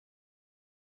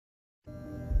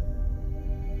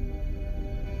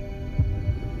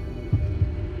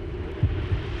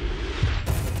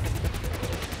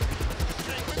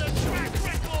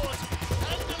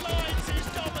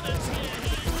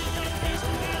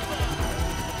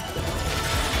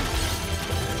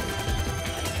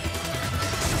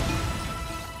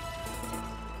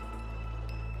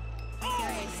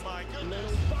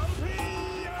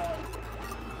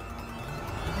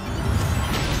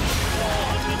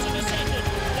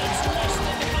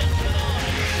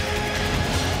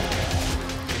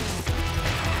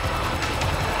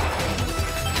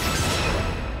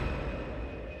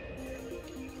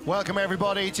Welcome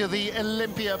everybody to the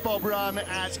Olympia Bob Run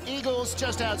at Igls,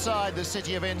 just outside the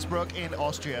city of Innsbruck in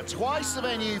Austria. Twice the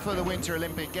venue for the Winter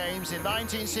Olympic Games. In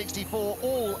 1964,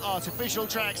 all artificial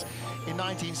tracks. In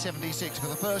 1976, for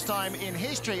the first time in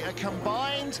history, a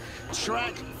combined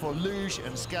track for luge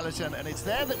and skeleton. And it's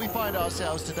there that we find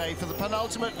ourselves today for the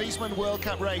penultimate Wiesmann World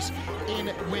Cup race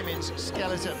in women's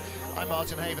skeleton. I'm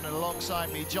Martin Haven, and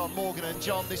alongside me, John Morgan. And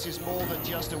John, this is more than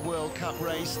just a World Cup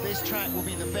race. This track will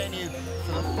be the venue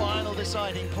for the final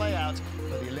deciding play-out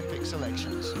for the Olympic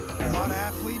selections. A lot of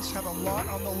athletes have a lot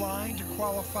on the line to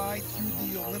qualify through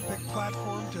the Olympic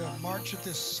platform to march at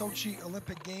this Sochi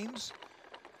Olympic Games.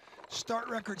 Start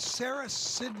record, Sarah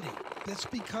Sidney. That's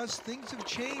because things have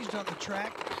changed on the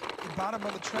track. The bottom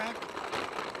of the track,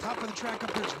 top of the track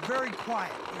up here is very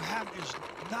quiet. There's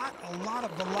not a lot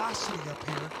of velocity up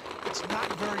here. It's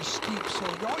not very steep, so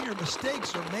all your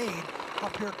mistakes are made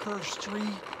up here, curves 3,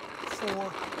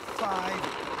 4,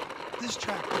 5. This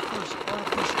track, the first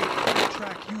artificial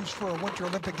track used for a Winter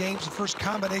Olympic Games, the first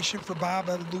combination for bob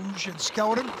and luge and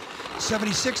skeleton.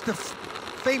 76, the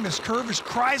famous curve is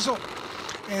Kreisel.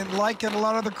 And like in a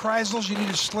lot of the Kreisels, you need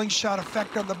a slingshot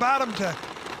effect on the bottom to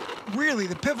really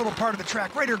the pivotal part of the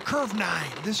track. Right here, curve 9.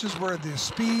 This is where the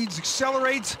speeds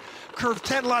accelerates. Curve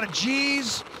 10, a lot of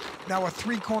G's. Now a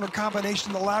 3-corner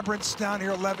combination. The labyrinths down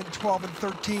here, 11, 12, and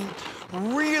 13.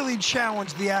 Really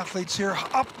challenge the athletes here.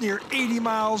 Up near 80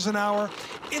 miles an hour.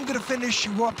 Into the finish,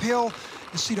 you go uphill.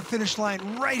 You see the finish line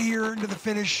right here into the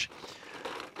finish.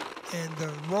 And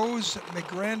the Rose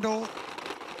McGrandle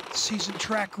season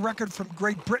track record from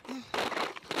Great Britain.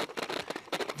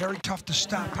 Very tough to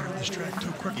stop here on this track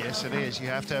too quickly. Yes, it is. You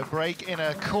have to break in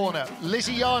a corner.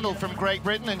 Lizzie Yarnell from Great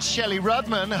Britain and Shelley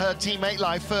Rudman, her teammate,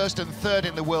 lie first and third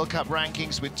in the World Cup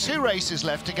rankings with 2 races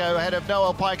left to go ahead of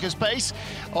Noelle Piekers-Pace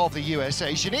of the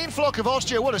USA. Janine Flock of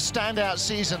Austria, what a standout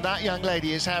season that young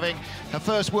lady is having. Her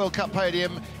first World Cup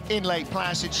podium in Lake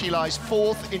Placid. She lies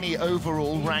 4th in the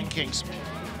overall rankings.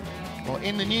 Well,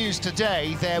 in the news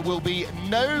today, there will be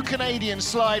no Canadian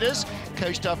sliders.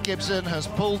 Coach Duff Gibson has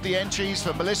pulled the entries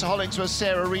for Melissa Hollingsworth,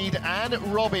 Sarah Reid and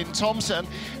Robin Thompson.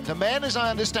 The men, as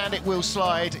I understand it, will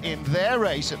slide in their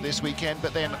race at this weekend,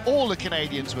 but then all the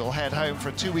Canadians will head home for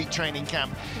a 2-week training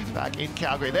camp back in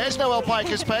Calgary. There's Noelle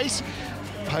Piekers-Pace.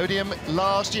 Podium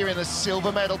last year in the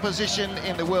silver medal position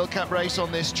in the World Cup race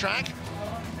on this track.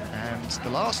 And the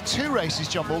last 2 races,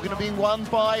 John Morgan, have been won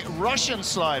by Russian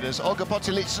sliders. Olga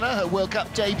Potylitsina, her World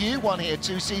Cup debut, won here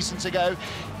 2 seasons ago.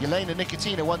 Yelena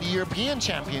Nikitina won the European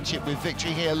Championship with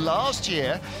victory here last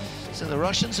year. So the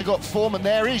Russians have got form, and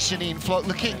there is Janine Flock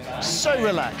looking so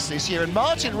relaxed this year. And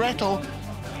Martin Rettel,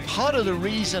 part of the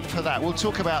reason for that, we'll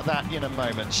talk about that in a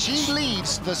moment. She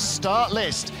leads the start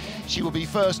list. She will be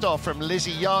first off from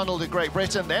Lizzie Yarnell to Great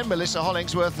Britain, then Melissa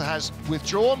Hollingsworth has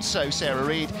withdrawn, so Sarah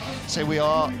Reid. So we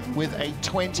are with a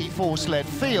 24 sled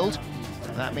field.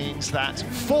 That means that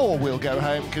 4 will go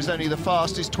home because only the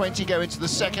fastest 20 go into the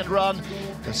second run.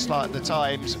 The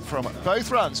times from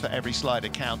both runs for every slider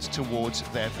counts towards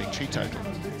their victory total.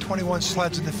 21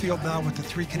 sleds in the field now with the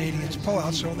 3 Canadians pull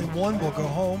out, so only 1 will go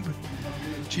home.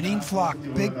 Janine Flock,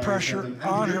 big pressure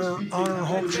on her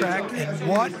home track, and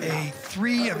what a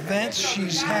 3 events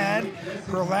she's had.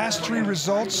 Her last 3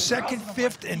 results, 2nd,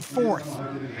 5th, and 4th.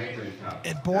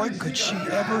 And boy, could she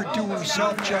ever do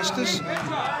herself justice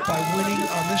by winning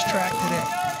on this track today.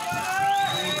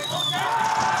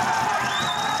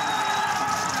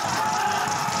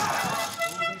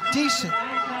 Decent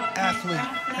athlete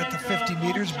at the 50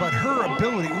 meters, but her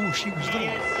ability, ooh, she was little,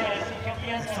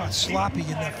 I thought, sloppy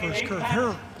in that first curve.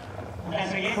 Her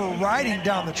riding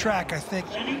down the track, I think,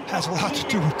 has a lot to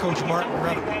do with Coach Martin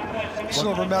Rettel,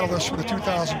 silver medalist for the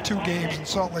 2002 games in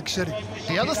Salt Lake City.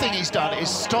 The other thing he's done is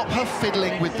stop her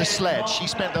fiddling with the sled. She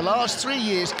spent the last 3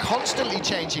 years constantly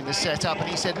changing the setup, and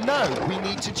he said, no, we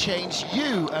need to change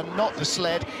you and not the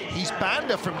sled. He's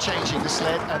banned her from changing the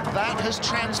sled, and that has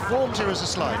transformed her as a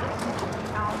slider.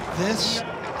 This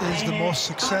is the most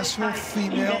successful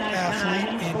female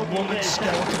athlete in women's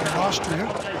skeleton in Austria.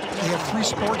 They have 3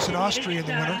 sports in Austria in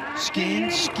the winter: skiing,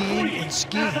 and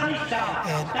skiing.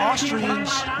 And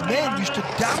Austrians men used to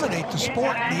dominate the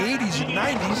sport in the 80s and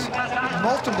 90s,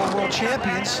 multiple world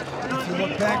champions, if you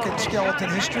look back at skeleton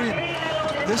history.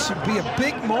 And this would be a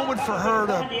big moment for her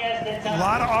to, a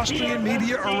lot of Austrian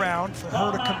media around, for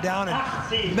her to come down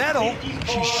and medal.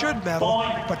 She should medal,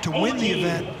 but to win the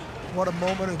event, what a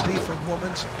moment it would be for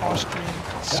women's Austrian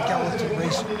skeleton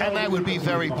racing. And that would be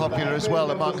very popular as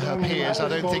well among her peers. I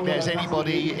don't think there's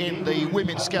anybody in the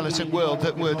women's skeleton world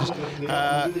that would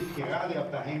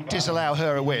disallow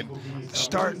her a win.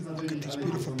 Start, look at these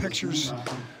beautiful pictures.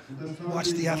 Watch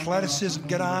the athleticism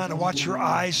get on, and watch your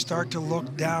eyes start to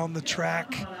look down the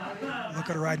track. Look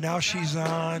at her right now, she's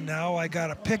on. Now I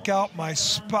gotta pick out my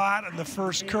spot in the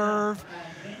first curve.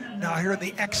 Now here in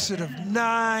the exit of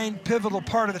 9, pivotal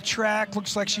part of the track.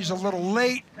 Looks like she's a little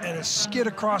late and a skid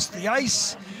across the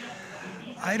ice.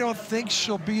 I don't think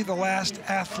she'll be the last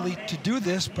athlete to do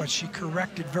this, but she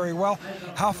corrected very well.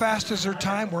 How fast is her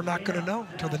time? We're not gonna know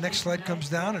until the next sled comes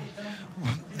down, and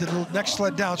the next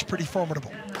sled down is pretty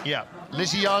formidable. Yeah,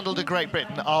 Lizzie Yarndl to Great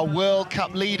Britain, our World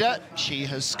Cup leader. She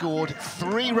has scored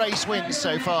 3 race wins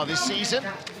so far this season.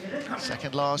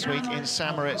 Second last week in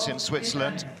St-Moritz in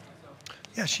Switzerland.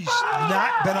 Yeah, she's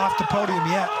not been off the podium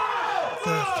yet.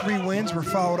 The 3 wins were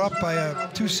followed up by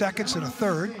 2 seconds and a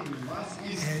third.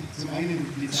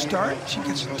 And start, she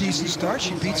gets a decent start.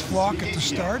 She beats Flock at the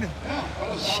start, and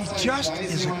she just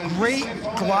is a great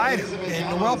glider. And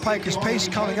Noelle Piker's pace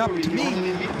coming up, to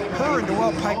me, her and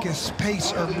Noelle Piker's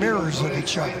pace are mirrors of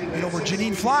each other. You know, where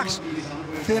Janine Flock's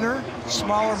thinner,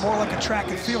 smaller, more like a track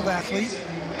and field athlete.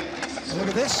 And look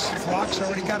at this, Flock's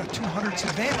already got a 200ths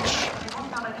advantage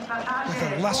with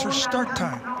a lesser start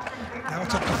time. Now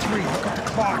it's up to 3. Look at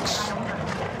the clocks.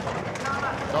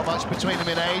 Not much between them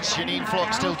in age. Janine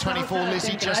Flock still 24,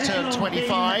 Lizzie just turned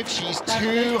 25. She's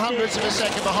 200ths of a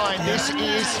second behind. This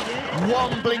is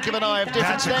 1 blink of an eye of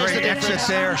difference. That's a great exit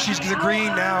there. She's the green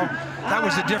now. That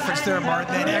was the difference there,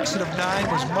 Martin. That exit of 9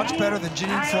 was much better than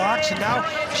Janine Flock's, and now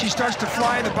she starts to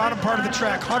fly in the bottom part of the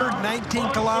track. 119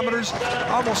 kilometers,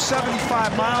 almost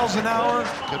 75 miles an hour.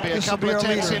 Could be a couple of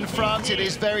tenths in front. It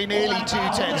is very nearly 2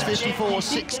 tenths,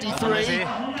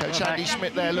 54.63. Coach Andy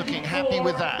Schmidt there looking happy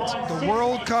with that. The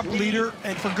World Cup leader,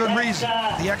 and for good reason.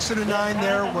 The exit of 9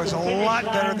 there was a lot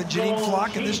better than Janine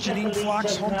Flock, and this Janine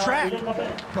Flock's home track.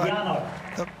 But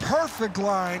the perfect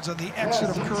lines on the exit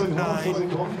of curve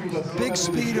 9. Big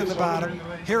speed in the bottom.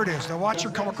 Here it is. Now watch her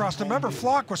come across. Remember,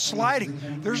 Flock was sliding.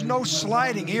 There's no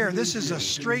sliding here. This is a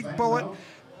straight bullet,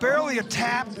 barely a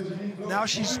tap. Now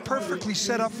she's perfectly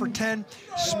set up for 10.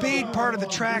 Speed part of the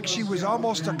track, she was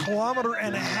almost 1.5 kilometers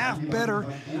better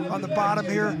on the bottom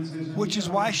here, which is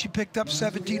why she picked up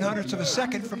 0.17 of a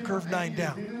second from curve 9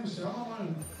 down.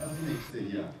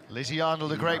 Lizzie Yarndl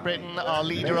to Great Britain, our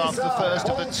leader after the first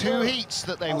of the 2 heats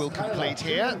that they will complete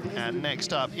here. And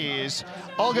next up is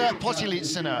Olga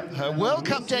Potylitsina. Her World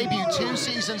Cup debut 2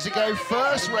 seasons ago,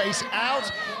 first race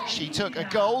out. She took a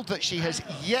gold that she has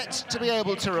yet to be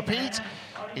able to repeat.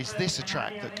 Is this a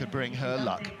track that could bring her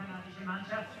luck?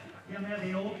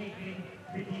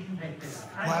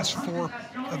 Last 4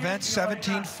 events,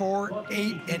 17, 4,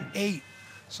 8, and 8.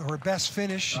 So her best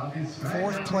finish,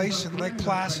 4th place in Lake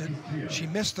Placid. She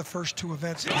missed the first 2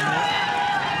 events of the year.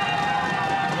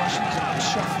 The Russians have been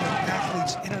shuffling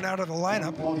athletes in and out of the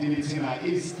lineup.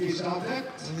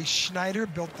 Willi Schneider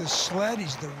built this sled.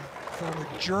 He's the former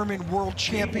German world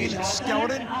champion in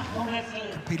skeleton.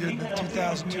 Competed in the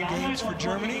 2002 games for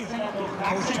Germany.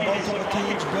 Coached multiple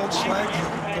teams, built sleds.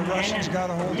 The Russians got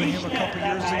a hold of him a couple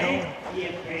years ago.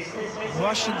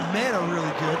 Russian men are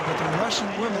really good, but the Russian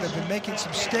women have been making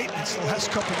some statements the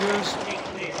last couple of years,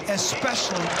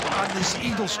 especially on this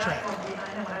Igls track.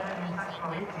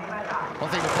 One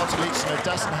thing that Potylitsina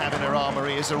doesn't have in her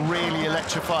armory is a really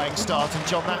electrifying start, and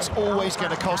John, that's always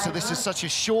going to cost her. This is such a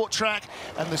short track,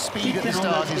 and the speed at the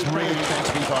start is really going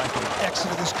to be vital. Exit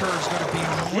of this curve is going to be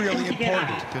really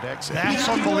important. Good exit. That's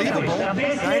unbelievable.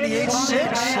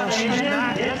 98.6, so she's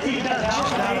not at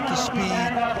the speed.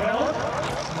 No,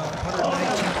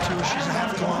 119.2, she's a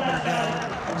half kilometer down.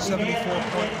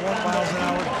 74.1 miles an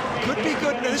hour. Could be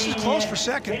good. Now, this is close for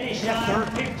second. Yeah, third.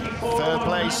 Third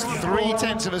place,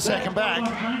 0.3 of a second back.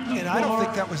 And I don't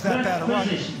think that was that bad a run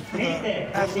for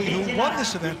the athlete who won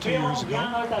this event 2 years ago.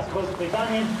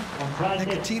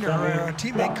 Nicotina, her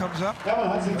teammate, comes up.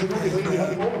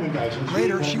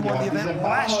 Later, she won the event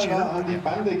last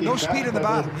year. No speed in the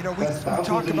bottom. You know, we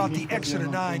talk about the exit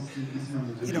of 9.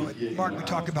 You know, Mark, we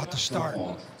talk about the start.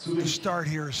 The start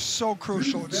here is so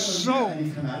crucial. It's so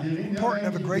important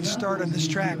to have a great start on this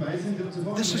track.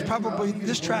 This is probably,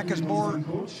 this track has more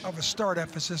of a start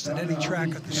emphasis than any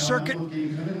track on the circuit.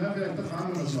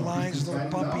 These lines a little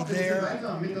bumpy there.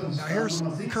 Now here's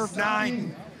curve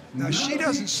 9. Now she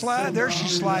doesn't slide there,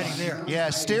 she's sliding there. Yeah,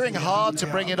 steering hard to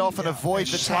bring it off and avoid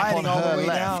the tap on sliding all her the way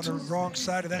left. down the wrong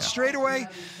side of that straightaway,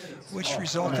 which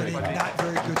resulted in not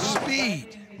very good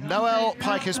speed. Noelle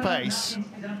Piker's Pace,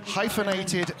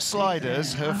 hyphenated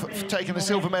sliders, have taken the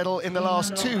silver medal in the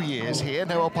last 2 years here.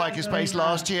 Noelle Piker's Pace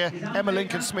last year, Emma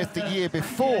Lincoln-Smith the year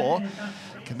before.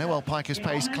 Can Noelle Piker's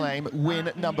Pace claim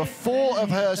win number 4 of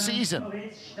her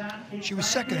season? She was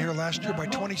second here last year by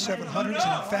 27 hundredths,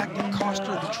 and in fact, it cost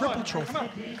her the triple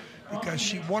trophy because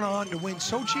she went on to win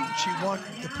Sochi. She won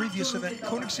the previous event,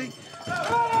 Königssee,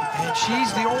 and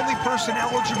she's the only person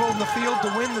eligible in the field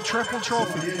to win the triple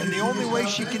trophy. And the only way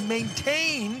she can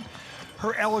maintain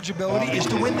her eligibility is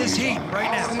to win this heat right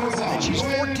now. And she's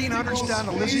 14 hundredths down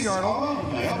to Lizzie Arnold,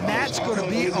 and that's going to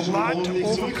be a lot to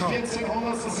overcome.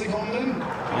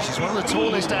 She's one of the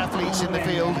tallest athletes in the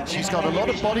field. She's got a lot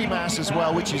of body mass as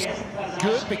well, which is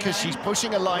good because she's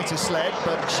pushing a lighter sled,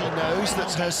 but she knows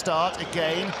that her start,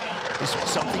 again, is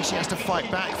something she has to fight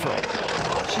back from.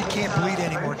 She can't bleed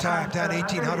any more time. Down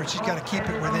 1800, she's got to keep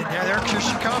it within. There here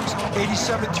she comes,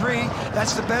 87.3.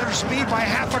 That's the better speed by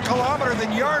half a kilometer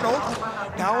than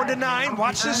Yarnold. Now into 9.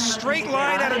 Watch this straight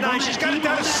line out of 9. She's got it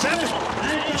down to 7.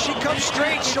 If she comes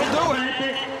straight, she'll do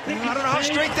it. I don't know how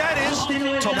straight that is.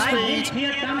 Top speed.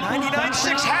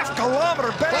 99.6, half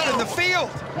kilometer better than the field.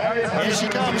 Here she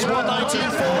comes,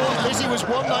 119.4. Lizzie was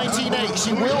 119.8.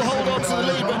 She will hold on to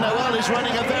the lead, but Noelle is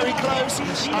running her very close,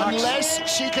 unless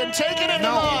she can take it in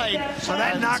the line. So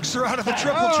that knocks her out of the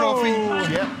triple trophy.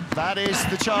 Yep, that is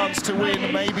the chance to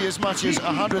win maybe as much as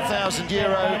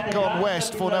 €100,000 gone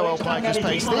west for Noelle Piker's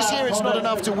Pace. This year it's not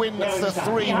enough to win the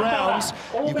 3 rounds.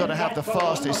 You've got to have the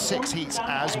fastest 6 heats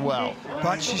as well.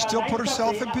 But she still put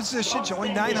herself in position. She's only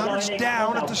 900s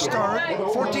down at the start,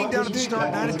 14 down at the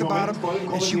start, 9 at the bottom,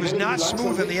 and she was not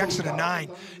smooth in the exit of 9.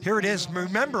 Here it is.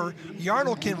 Remember,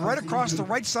 Yarnold came right across the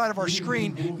right side of our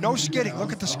screen. No skidding.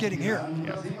 Look at the skidding here.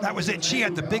 That was it. She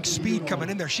had the big speed coming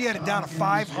in there. She had it down to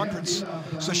 500s.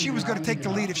 So she was going to take the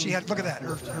lead if she had, look at that,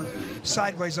 her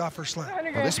sideways off her sled.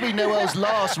 Well, this will be Noelle's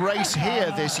last race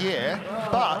here this year,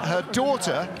 but her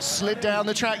daughter slid down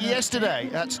the track yesterday.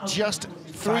 That's just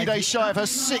 3 days shy of her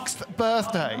 6th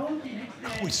birthday.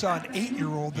 We saw an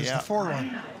 8-year-old as the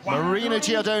forerunner. Marina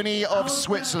Giardoni of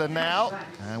Switzerland now.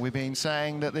 And we've been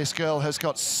saying that this girl has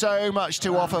got so much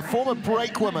to offer. Former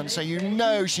brakewoman, so you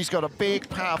know she's got a big,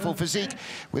 powerful physique.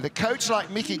 With a coach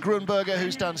like Mickey Grunberger,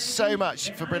 who's done so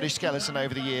much for British skeleton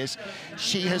over the years,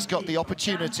 she has got the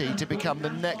opportunity to become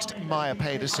the next Maya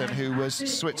Pedersen, who was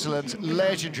Switzerland's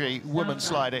legendary woman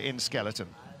slider in skeleton.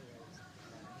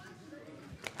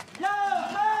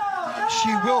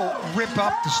 She will rip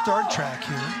up the start track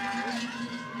here.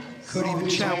 Could even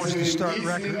challenge the start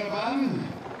record.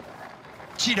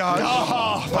 She does,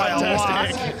 by a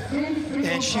lot.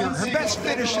 And her best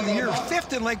finish of the year,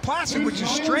 5th in Lake Placid, which is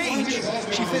strange.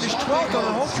 She finished 12th on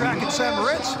her home track in St.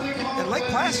 Moritz. And Lake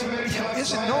Placid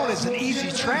isn't known as an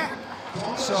easy track.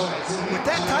 So with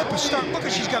that type of start, look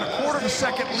at, she's got a 1/4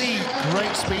 second lead.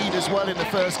 Great speed as well in the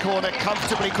first corner,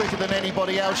 comfortably quicker than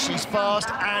anybody else. She's fast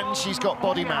and she's got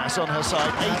body mass on her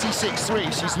side.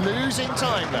 86.3. She's losing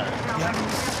time though. Yep.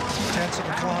 2/10 of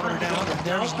a kilometer down, and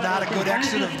there's not a good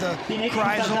exit of the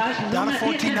Kreisel. Down to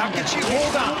 14. Now can she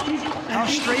hold on? How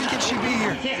straight can she be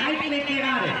here?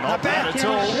 Not bad at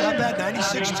all. Not bad.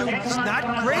 96.2. It's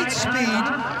not great speed.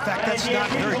 In fact, that's not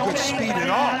very good speed at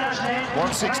all.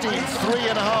 116,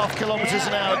 3.5 kilometers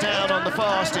an hour down on the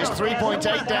fastest.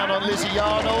 3.8 down on Lizzie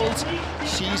Arnold.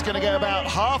 She's going to go about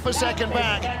half a second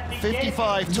back.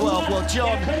 55.12. Well,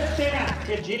 John,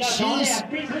 she's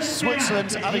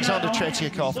Switzerland's Alexander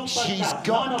Tretiakov. She's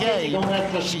got game.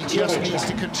 She just needs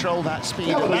to control that speed,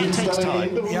 and that takes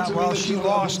time. Yeah, well, she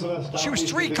lost. She was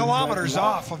 3 kilometers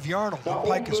off of Yarnold at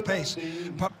Piker's Pace.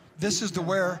 But this is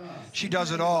where she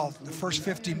does it all. The first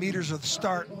 50 meters of the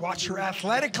start. Watch her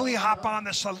athletically hop on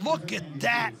the side. Look at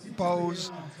that,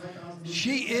 Bose.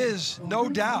 She is, no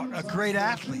doubt, a great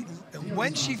athlete. And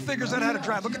when she figures out how to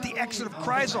drive, look at the exit of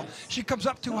Kreisel. She comes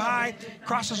up too high,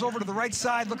 crosses over to the right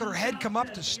side. Look at her head come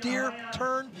up to steer,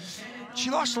 turn. She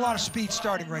lost a lot of speed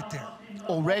starting right there.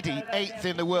 Already 8th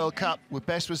in the World Cup with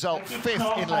best result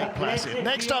 5th in Lake Placid.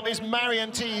 Next up is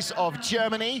Marion Thies of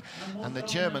Germany, and the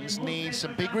Germans need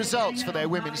some big results for their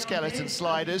women's skeleton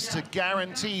sliders to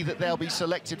guarantee that they'll be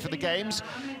selected for the games.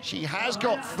 She has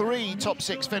got 3 top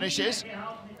 6 finishes.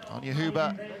 Anja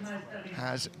Huber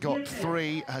has got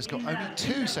 3, has got only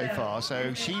 2 so far,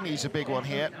 so she needs a big one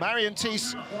here. Marion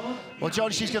Thies, well, John,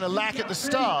 she's going to lack at the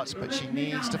start, but she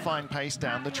needs to find pace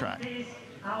down the track.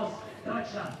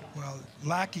 Well,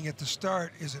 lacking at the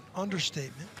start is an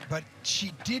understatement, but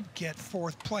she did get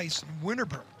 4th place in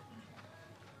Winterberg.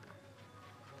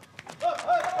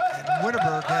 And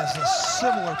Winterberg has a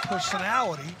similar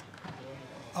personality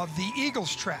of the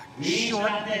Igls track. Short,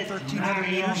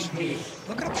 1,300 meters.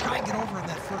 Look at him try and get over in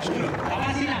that first group.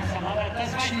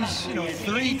 She's,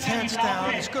 3/10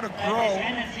 down. It's going to grow.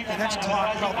 The next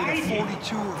clock probably to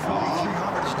 42 or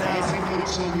 4300s down.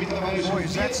 Boy,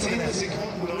 is that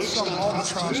some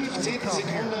albatross to overcome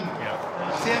here.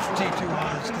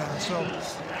 5,200s down. So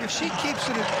if she keeps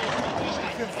it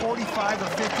at 45 or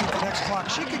 50 at the next clock,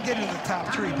 she could get into the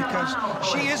top 3 because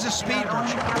she is a speed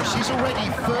merchant. Well, she's already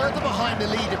further behind the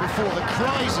leader before the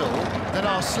Kreisel than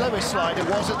our slowest slider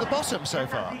was at the bottom so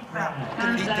far.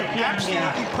 Gonna need the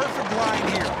absolutely perfect line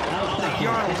here. The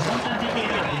Yarnell.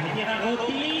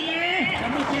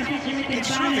 It's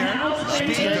through there.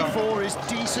 Speed 88.4 is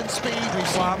decent speed. We've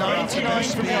seen 99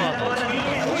 from Yarnell.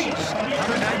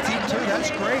 119.2,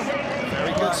 that's great.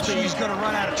 Very good speed. She's going to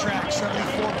run out of track,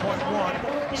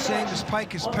 74.1, same as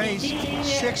Pika's pace,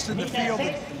 6th in the field.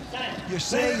 And you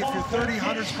say if you're 30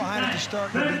 hundredths behind at the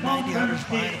start, you'll be 90 hundredths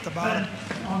behind at the bottom.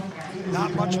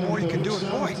 Not much more you can do it.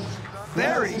 Boy,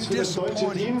 very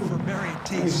disappointing for Marion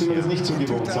Thies in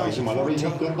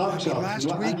 2014.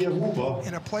 Last week,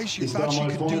 in a place you thought she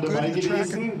could do good in the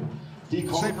track in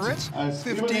St. Moritz,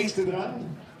 15th.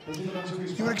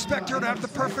 You would expect her to have the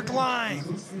perfect line.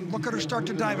 Look at her start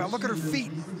to dive out. Look at her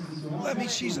feet. I mean,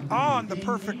 she's on the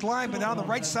perfect line, but on the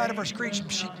right side of our screen,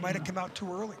 she might have come out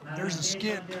too early. There's the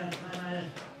skid.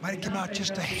 Might have come out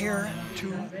just a hair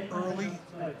too early.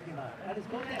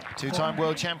 Two-time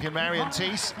world champion Marion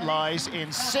Thies lies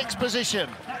in 6th position.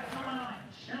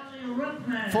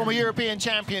 Former European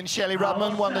champion Shelley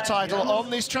Rudman won the title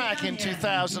on this track in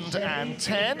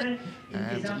 2010.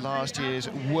 And last year's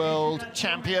world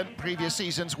champion, previous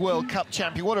season's World Cup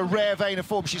champion. What a rare vein of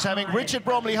form she's having. Richard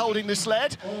Bromley holding the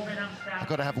sled. I've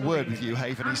got to have a word with you,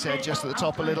 Haven, he said just at the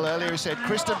top a little earlier. He said,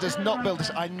 Kristen does not build this.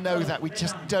 I know that. We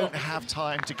just don't have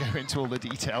time to go into all the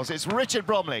details. It's Richard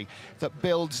Bromley that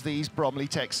builds these Bromley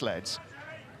Tech sleds.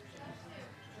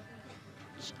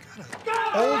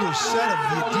 Older set of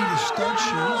the Adidas start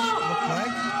shoes, look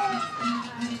like.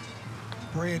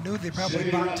 Brand new, they probably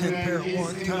bought 10 pair at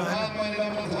one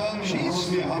time. She's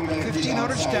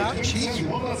 1,500 down. She's a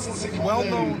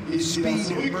well-known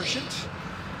speed merchant.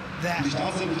 That, look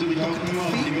at the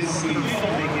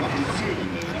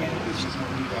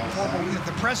feet,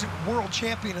 the present world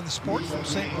champion in the sport from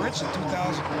St. Moritz in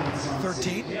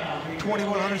 2013.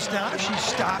 2,100 down. If she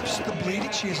stops the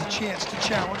bleeding, she has a chance to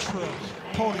challenge for a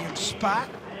podium spot.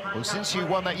 Well, since you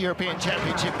won that European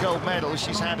Championship gold medal,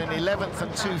 she's had an 11th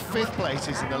and 2 5th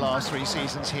places in the last 3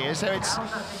 seasons here, so it's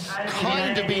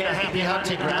kind of been a happy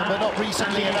hunting ground, but not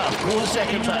recently enough. Quarter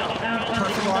second back.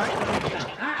 Perfect line.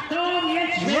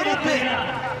 Little bit.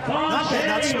 Not bad,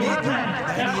 not speed, though.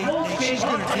 98. She's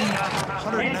going to need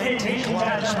 119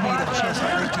 kilometer speed if she has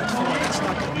 118.4. That's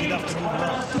not going to be enough to move her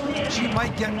up. She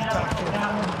might get in the top 4.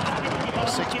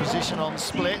 6th position on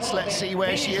splits. Let's see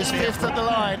where she is. 5th at the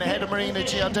line, ahead of Marina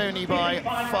Giardoni by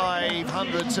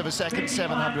 500ths of a second,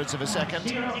 700ths of a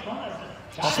second.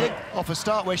 Off a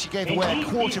start where she gave away a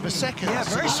quarter of a second. Yeah,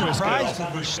 very surprised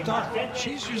at her start.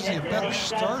 She's usually a better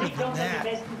starter than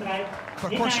that.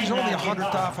 But of course, she's only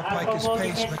 100th off of Pika's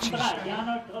pace, but she's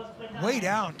way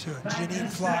down to Janine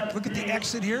Flock. Look at the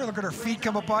exit here. Look at her feet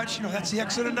come up on. That's the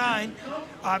exit of 9.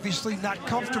 Obviously not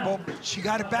comfortable. She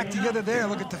got it back together there.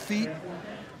 Look at the feet.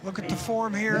 Look at the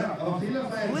form here. A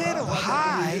little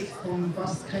high.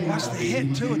 Watch the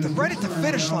hit, too. Right at the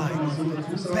finish line.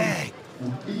 Bang.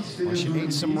 Well, she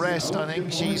needs some rest, I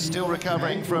think. She's still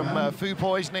recovering from food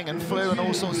poisoning and flu and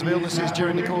all sorts of illnesses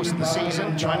during the course of the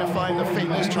season, trying to find the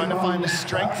fitness, trying to find the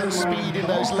strength and speed in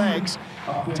those legs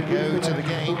to go to the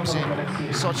games in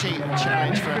Sochi and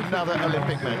challenge for another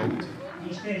Olympic medal.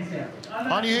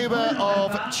 Anja Huber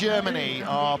of Germany,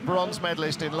 our bronze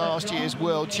medalist in last year's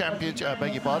World Championship,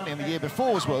 beg your pardon, in the year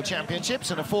before's World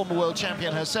Championships, and a former world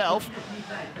champion herself,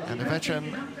 and a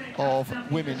veteran of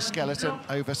women's skeleton,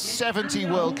 over 70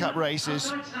 World Cup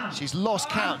races. She's lost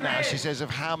count now, she says, of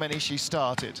how many she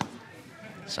started.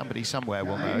 Somebody somewhere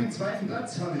will know.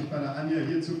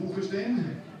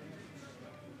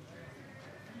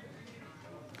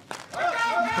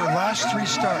 Her last 3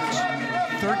 starts,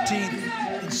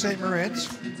 13th in St. Moritz,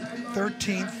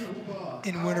 13th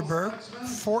in Winterberg,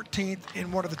 14th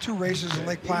in one of the 2 races in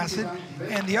Lake Placid,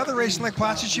 and the other race in Lake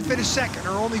Placid, she finished 2nd,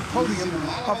 her only podium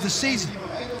of the season.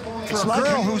 For a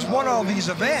girl who's won all these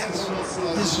events,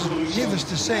 this is, needless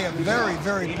to say, a very,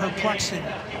 very perplexing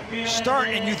start.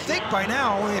 And you'd think by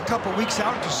now, only a couple weeks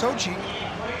out to Sochi,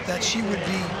 that she would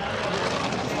be,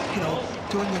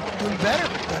 doing better.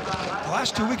 But the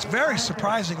last 2 weeks, very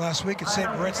surprising last week at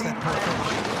St. Moritz, that poor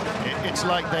finish. It's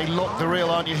like they locked the real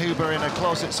Anja Huber in a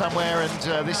closet somewhere, and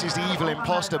this is the evil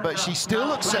imposter, but she still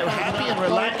looks so happy and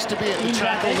relaxed to be at the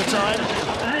track all the time.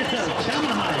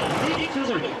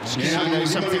 She knows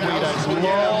something we don't.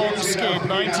 Long skid,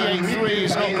 98.3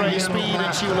 is not great speed,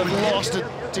 and she will have lost a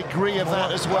degree of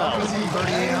that as well.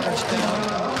 3,800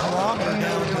 down, kilometer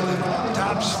down to the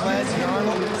top sled,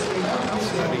 Arnold.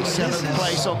 7th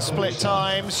place on split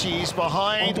times. She's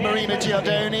behind Marina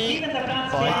Giardoni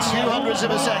by 200ths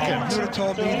of a second. If you would have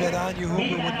told me that Anja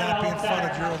Huber would not be in front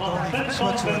of Giardoni from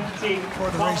Switzerland for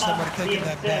the race, I would have taken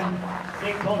that bet.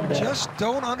 Just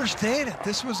don't understand it.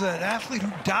 This was an athlete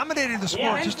who dominated the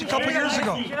sport just a couple years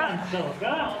ago.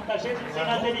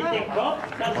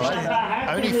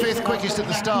 Only 5th quickest at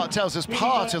the start tells us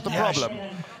part of the problem.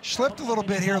 She slipped a little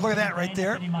bit here. Look at that right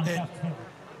there.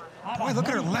 Boy, look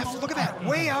at her left. Look at that,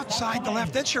 way outside the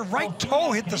left. Then her right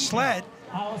toe hit the sled.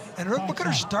 And look at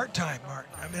her start time,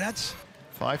 Martin. I mean, that's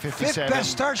 5:57. 5th best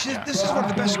start. This is one of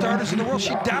the best starters in the world.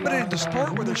 She dominated the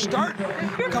sport with her start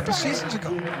a couple seasons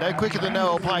ago. No quicker than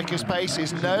Noelle Piker's pace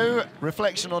is no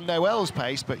reflection on Noelle's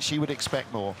pace, but she would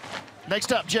expect more.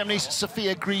 Next up, Germany's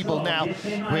Sophia Griebel now,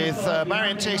 with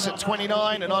Marion Tiss at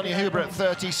 29 and Anja Huber at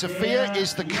 30. Sophia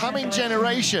is the coming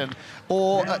generation,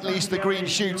 or at least the green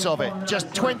shoots of it.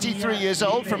 Just 23 years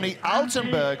old from the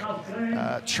Altenburg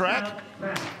track,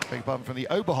 beg pardon, from the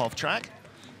Oberhof track.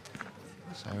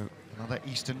 So another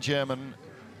Eastern German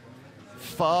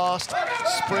fast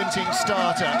sprinting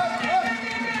starter.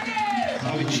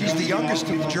 She's the youngest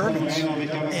of the Germans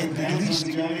and the least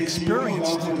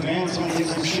experienced. And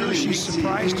I'm sure she's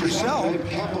surprised herself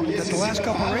that the last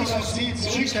couple of races,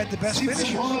 she's had the best finishes.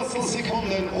 2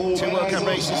 World Cup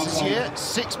races this year,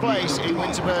 6th place in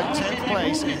Winterberg, 10th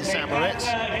place in St. Moritz.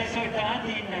 Yeah,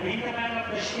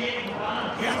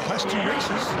 the last 2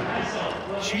 races,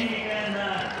 she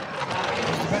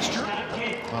was the best German.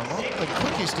 Well, not the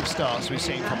quickest of starts we've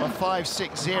seen from her.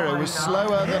 5.60 was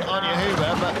slower than Anja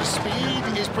Huber, but the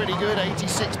speed is pretty good,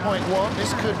 86.1.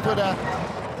 This could put her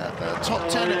at the top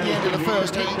 10 at the end of the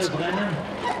first heat. The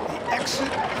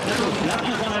exit,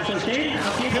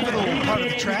 pivotal part of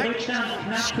the track,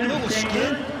 little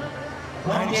skid.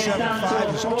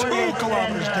 97.5 is 2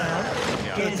 kilometers down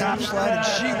to the top slide, and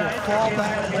she will fall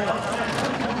back more.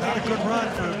 Not a good run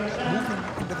for moving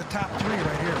into the top 3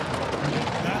 right here.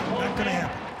 Not going to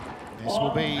happen. This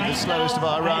will be the slowest of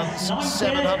our runs,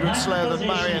 700 slower than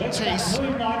Marion Tiss.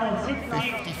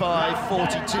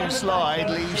 55.42 slide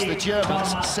leaves the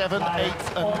Germans 7th,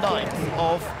 8th and 9th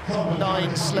of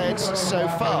 9 sleds so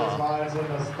far.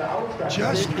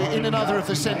 Just in another of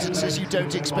the sentences you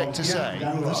don't expect to say.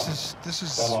 Well, this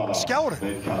is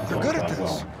skeleton. They're good at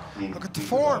this. Look at the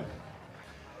form.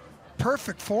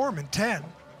 Perfect form in 10.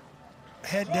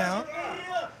 Head down.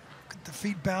 The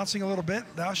feet bouncing a little bit.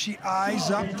 Now she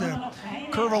eyes up to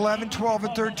curve 11, 12,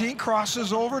 and 13,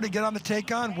 crosses over to get on the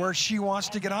take-on where she wants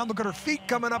to get on. Look at her feet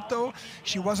coming up, though.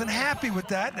 She wasn't happy with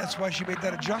that. That's why she made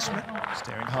that adjustment.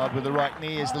 Staring hard with the right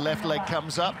knee as the left leg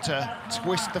comes up to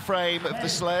twist the frame of the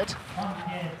sled.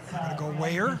 Gonna go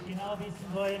weigh her.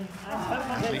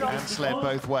 Athlete and sled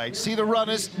both ways. See the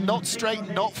runners, not straight,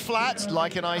 not flat,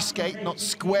 like an ice skate, not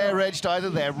square-edged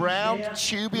either. They're round,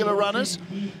 tubular runners,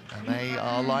 and they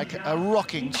are like a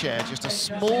rocking chair, just a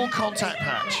small contact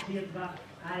patch.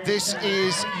 This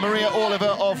is Maria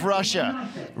Orlova of Russia,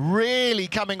 really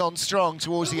coming on strong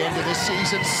towards the end of this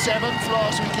season. 7th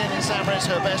last weekend in St. Moritz,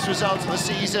 her best result of the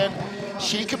season.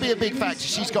 She could be a big factor.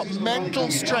 She's got mental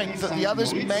strength that the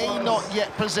others may not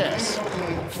yet possess.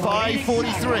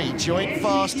 5.43, joint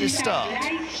fastest start.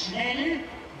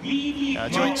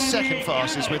 Joint 2nd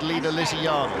fastest with leader Lizzie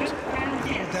Arnold.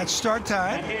 That start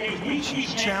time, she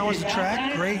can challenge the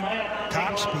track. Great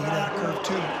top speed out of curve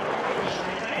 2.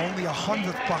 Only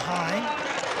 100th behind.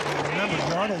 And remember,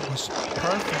 Arnold was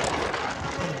perfect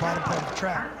on the bottom part of the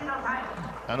track.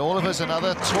 And Orlova's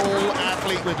another tall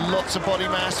athlete with lots of body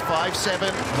mass,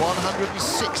 5'7",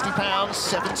 160 pounds,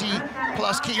 70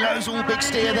 plus kilos, all big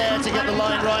steer there to get the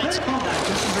line right. This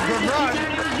is a good run.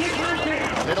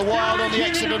 A little wild on the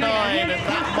exit of 9, and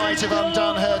that might have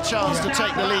undone her chance to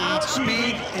take the lead.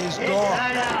 Speed is gone.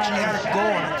 She had it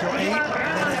going until 8,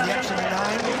 and then at the exit of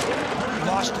 9,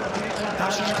 lost it. Now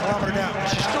she's a kilometer down.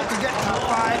 She still can get top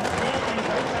 5.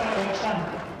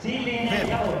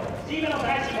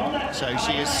 So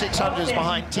she is 600s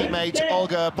behind teammate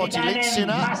Olga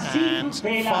Potylitsina and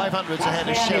 500s ahead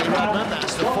of Shelley Rudman.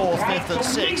 That's the 4th, 5th and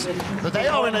 6th. But they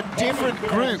are in a different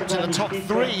group to the top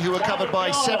 3 who are covered by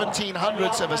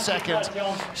 1700ths of a second.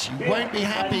 She won't be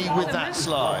happy with that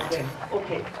slide.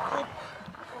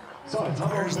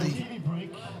 There's the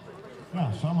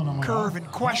curve in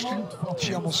question.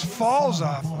 She almost falls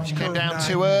off. She came down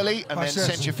too early, and then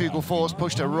centrifugal force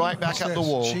pushed her right back up the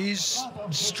wall. She's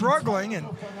struggling, and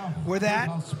with that,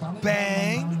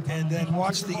 bang, and then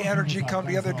watch the energy come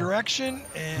the other direction,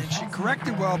 and she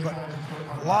corrected well, but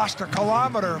lost a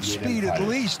kilometer of speed at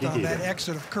least on that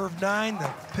exit of curve 9, the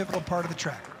pivotal part of the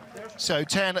track. So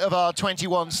 10 of our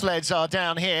 21 sleds are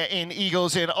down here in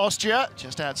Igls in Austria,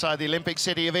 just outside the Olympic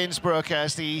city of Innsbruck,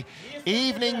 as the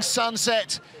evening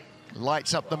sunset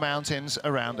lights up the mountains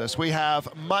around us. We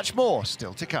have much more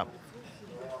still to come.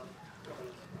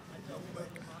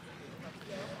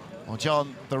 Well,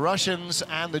 John, the Russians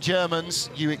and the Germans,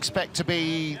 you expect to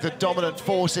be the dominant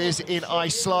forces in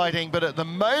ice sliding, but at the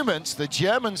moment, the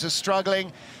Germans are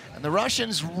struggling, and the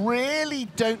Russians really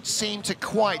don't seem to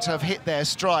quite have hit their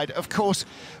stride. Of course,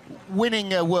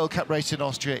 winning a World Cup race in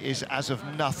Austria is as of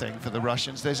nothing for the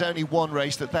Russians. There's only one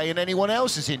race that they and anyone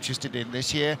else is interested in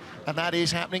this year, and that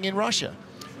is happening in Russia.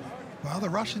 Well, the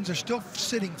Russians are still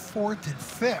sitting 4th and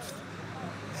 5th,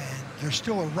 and there's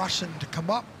still a Russian to come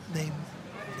up named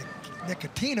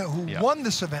Nikitina, who won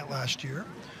this event last year.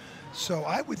 So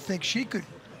I would think she could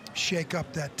shake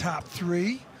up that top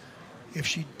 3 if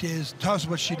she does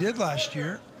what she did last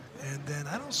year. And then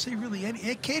I don't see really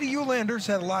any. Katie Eulander's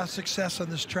had a lot of success on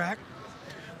this track.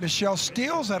 Michelle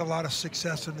Steele's had a lot of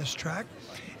success on this track.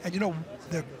 And you know,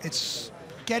 it's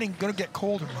going to get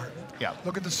colder, Martin. Yeah.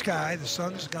 Look at the sky. The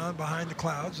sun's gone behind the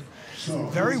clouds.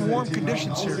 Very warm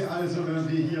conditions here. You can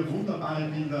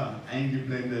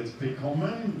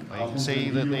see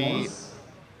that the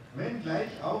well,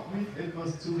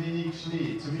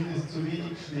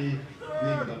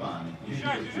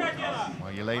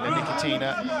 Jelena Nikitina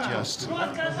just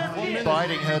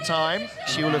biding her time.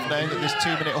 She will have known that this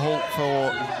 2-minute halt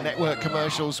for network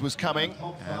commercials was coming,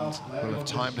 and will have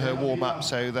timed her warm-up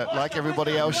so that, like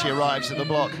everybody else, she arrives at the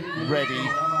block ready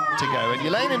to go. And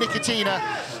Jelena Nikitina,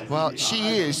 well,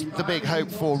 she is the big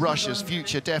hope for Russia's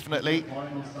future, definitely.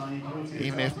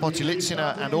 Even if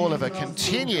Botylitsina and Oliver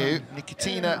continue,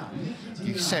 Nikitina,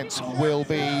 you sense, will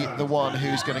be the one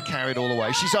who's going to carry it all the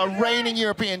way. She's our reigning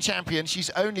European champion. She's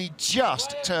only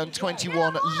just turned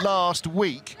 21 last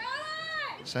week.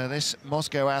 So this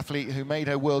Moscow athlete who made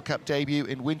her World Cup debut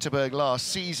in Winterberg last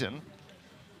season,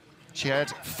 she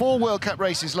had 4 World Cup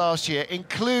races last year,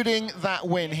 including that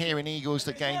win here in Igls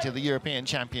that gained her the European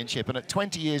Championship. And at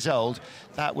 20 years old,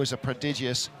 that was a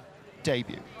prodigious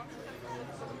debut.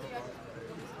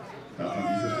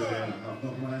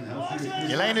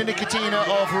 Jelena Nikitina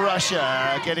of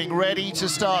Russia getting ready to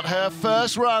start her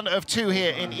first run of 2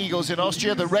 here in Igls in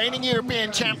Austria, the reigning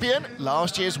European champion,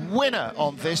 last year's winner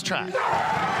on this track.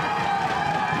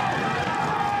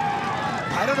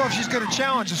 I don't know if she's going to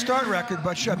challenge the start record,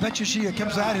 but I bet you she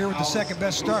comes out here with the second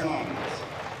best start.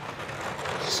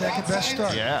 Second best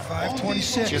start, yeah.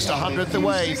 5:26. Just 100th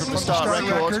away from the start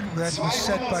record. That was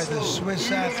set by the Swiss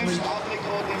athlete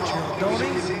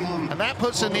Giordoni. And that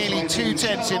puts her nearly 2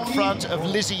 tenths in front of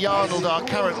Lizzie Arnold, our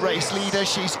current race leader.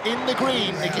 She's in the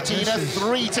green, Nikitina,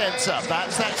 3 tenths up.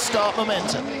 That's that start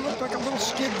momentum. Looked like a little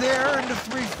skid there into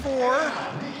 3-4.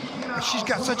 She's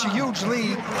got such a huge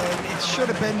lead, and it should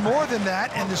have been more than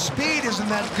that, and the speed isn't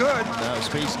that good. No,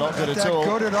 speed's not good at all.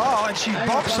 Not good at all, and she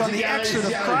bumps on the exit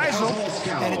of Kreisel,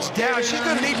 and it's down. She's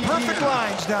going to need perfect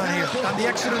lines down here on the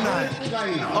exit of 9.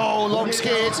 Oh, long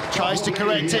skid, tries to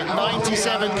correct it,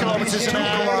 97 kilometers an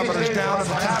hour. 2 kilometers down to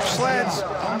the top sleds.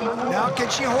 Now can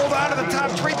she hold on to the top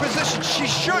 3 positions? She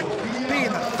should be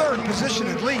in the 3rd position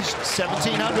at least.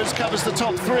 1700s covers the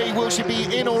top 3. Will she be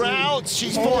in or out?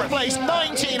 She's 4th place,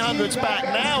 1900s back.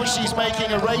 Now she's making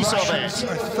a race of it.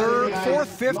 3rd, 4th,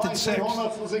 5th, and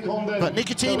 6th. But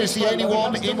Nikitina's the only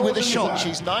one in with a shot.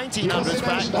 She's 1900s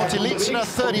back. Botylitsina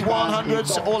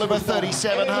 3100s, Oliver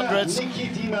 3700s.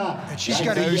 And she's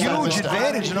got a huge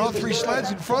advantage in all 3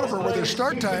 sleds in front of her with her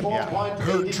start time.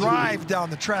 Her drive down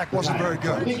the track wasn't very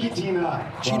good.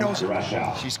 She knows it.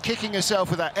 She's kicking herself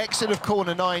with that exit of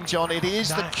corner 9, John. It is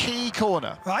the key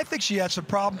corner. Well, I think she had some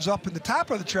problems up in the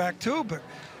top of the track too, but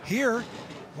here,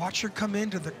 watch her come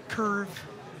into the curve,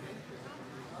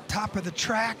 top of the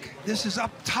track. This is up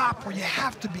top where you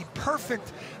have to be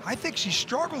perfect. I think she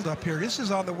struggled up here. This is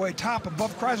on the way top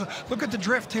above Kreisel. Look at the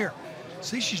drift here.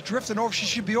 See, she's drifting over. She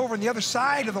should be over on the other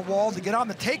side of the wall to get on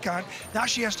the take-on. Now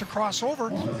she has to cross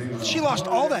over. She lost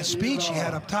all that speed she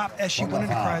had up top as she went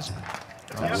into Kreisel.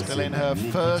 Still in her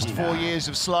first 4 years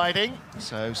of sliding,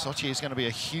 so Sochi is going to be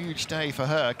a huge day for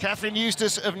her. Catherine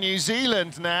Eustace of New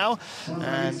Zealand now,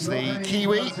 and the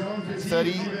Kiwi,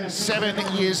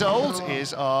 37 years old,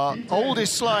 is our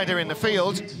oldest slider in the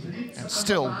field. And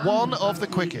still one of the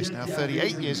quickest, now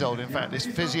 38 years old, in fact, this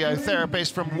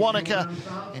physiotherapist from Wanaka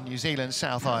in New Zealand's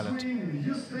South Island.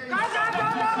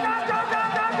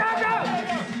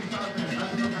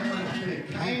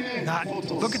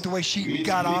 Look at the way she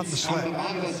got on the sled.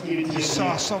 You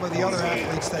saw some of the other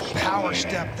athletes, that power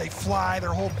step, they fly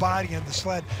their whole body on the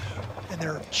sled, and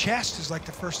their chest is like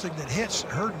the first thing that hits.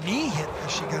 Her knee hit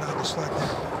as she got on the sled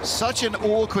there. Such an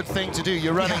awkward thing to do.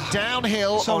 You're running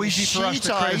downhill so on easy for us sheet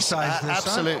to ice. criticize this,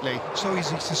 Absolutely. Huh? So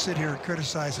easy to sit here and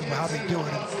criticize them, how they do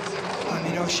it. And,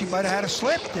 you know, she might have had a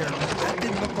slip there, but that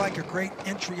didn't look like a great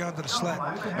entry onto the sled.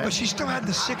 But she still had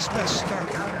the 6th best start.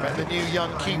 But the new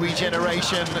young Kiwi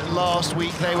generation last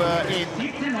week, they were in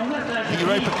the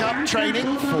Europa Cup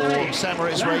training for St.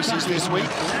 Moritz races this week.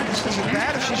 This isn't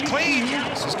bad if she's clean.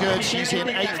 This is good. She's in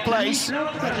 8th place.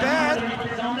 Not bad.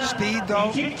 Speed,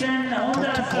 though. 2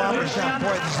 kilometers down.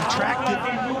 Boy, this is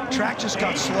track just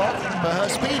got slow. But her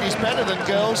speed is better than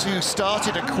girls who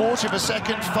started a quarter of a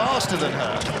second faster than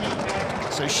her.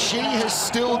 So she has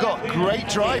still got great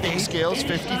driving skills.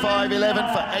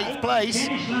 55.11 for 8th place.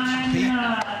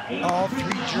 Beat all 3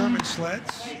 German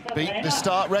sleds. Beat the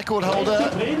start record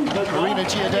holder, Marina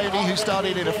Giordoni, who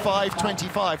started in a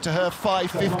 5.25 to her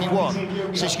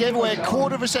 5.51. So she gave away a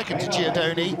quarter of a second to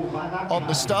Giordoni on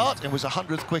the start and was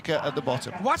 100th quicker at the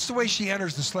bottom. Watch the way she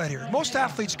enters the sled here. Most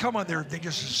athletes come on there, they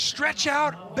just stretch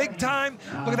out big time.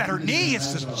 Look at that, her knee,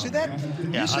 it's just, see that?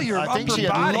 Yeah, Usually your I think upper she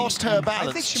had body, lost her balance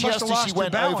I think she just as she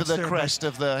went over the there, crest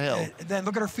of the hill. And then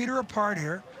look at her feet are apart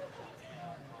here.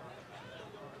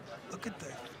 Look at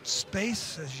the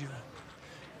space as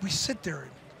we sit there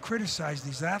and criticize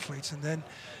these athletes, and then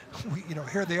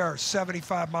here they are,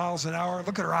 75 miles an hour.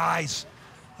 Look at her eyes.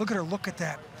 Look at her, look at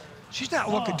that. She's not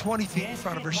looking 20 feet in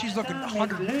front of her, she's looking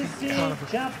 100 feet in front of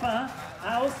her.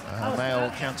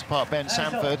 Male counterpart Ben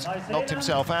Sanford knocked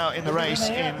himself out in the race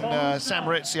in St.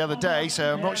 Moritz the other day,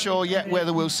 so I'm not sure yet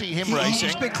whether we'll see him racing.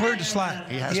 He's been cleared to slide.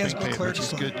 He has been cleared, which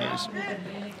is good news.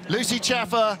 Lucy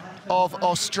Chaffer of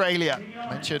Australia.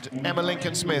 Mentioned Emma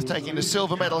Lincoln-Smith taking the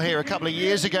silver medal here a couple of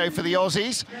years ago for the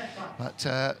Aussies.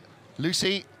 But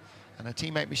Lucy and her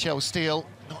teammate Michelle Steele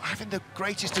not having the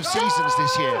greatest of seasons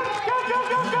this year.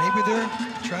 Maybe they're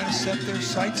trying to set their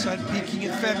sights on peaking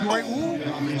in February. Ooh,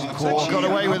 got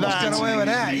away with that. Got away with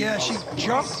that, yeah. She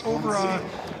jumped over a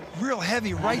real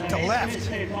heavy right to left.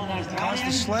 Caused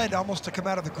the sled almost to come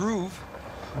out of the groove.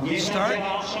 Start,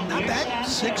 not bad.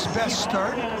 6th best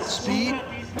start. Speed,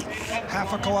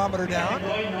 half a kilometer down.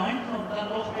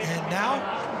 And now,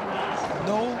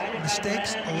 no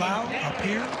mistakes allowed up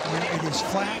here where it is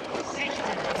flat.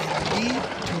 And you need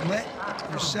to let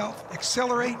yourself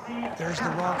accelerate. There's the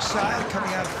wrong side,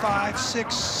 coming out of 5,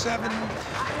 6, 7.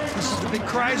 This is the big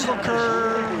Kreisel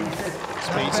curve.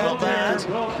 Speed's not bad.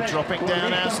 Dropping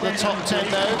down out to the top 10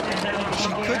 though. She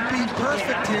could be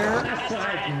perfect here.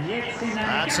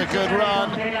 That's a good run.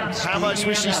 How much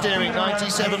was she steering?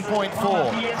 97.4.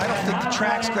 I don't think the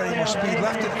track's got any more speed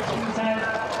left in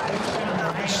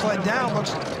it. Sled down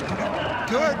looks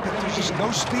good, but there's just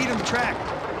no speed in the track.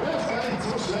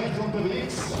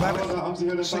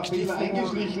 64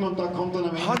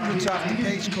 hundredths off the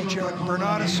pace. Coach Eric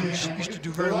Bernardus, who used to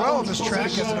do very well on this track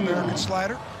as an American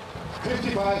slider.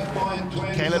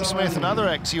 Caleb Smith, another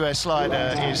ex-US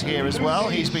slider, is here as well.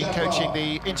 He's been coaching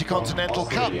the Intercontinental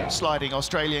Cup sliding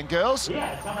Australian girls.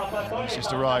 He's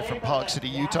just arrived from Park City,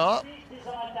 Utah.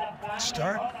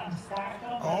 Start.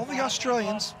 All the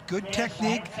Australians, good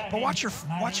technique, but watch her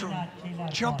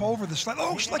jump over the sled.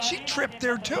 Oh, like she tripped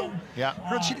there too. Yeah.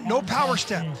 No power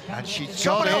step. And she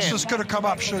Someone got else in. is going to come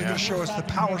up, going to show us the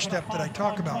power step that I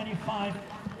talk about.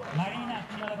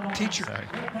 Teacher.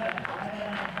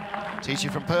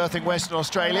 Teacher from Perth in Western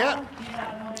Australia.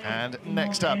 And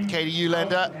next up, Katie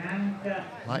Ulender,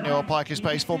 like Noel Piker's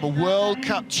pace, former World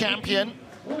Cup champion.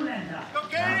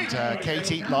 And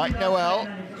Katie, like Noel,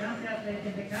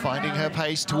 finding her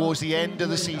pace towards the end of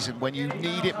the season when you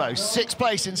need it most. 6th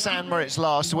place in St. Moritz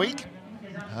last week,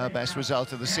 her best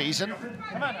result of the season.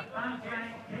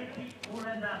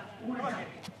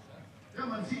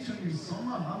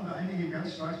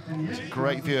 It's a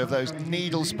great view of those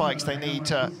needle spikes. They need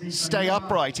to stay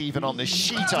upright even on this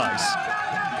sheet ice.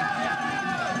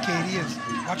 Katie is.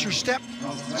 Watch her step.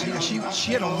 See,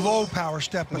 she had a low power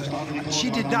step, but she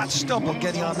did not stumble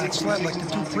getting on that sled like the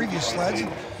 2 previous sleds.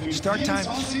 Start time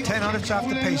 10 hundredths off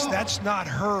the pace. That's not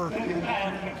her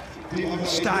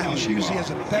style. She usually has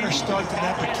a better start than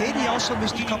that. But Katie also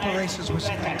missed a couple of races with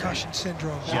some concussion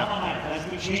syndrome.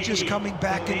 Yep. She's just coming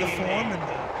back into form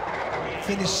and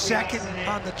finished 2nd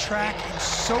on the track in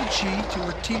Sochi to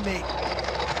her teammate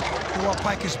Noel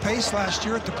Pikus pace last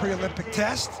year at the pre-Olympic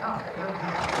test.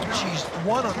 She's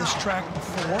won on this track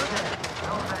before.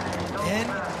 And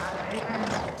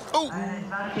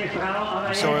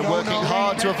so we're working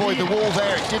hard to avoid the wall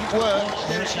there. It didn't work.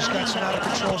 Yeah, she's got some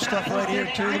out-of-control stuff right here,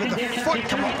 too. Look at the foot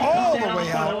coming all the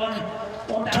way out.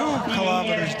 2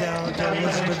 kilometers down to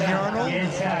Elizabeth Yarnold.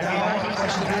 Now, the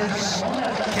question is,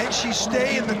 can she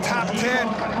stay in the top 10?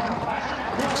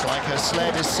 Looks like her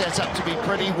sled is set up to be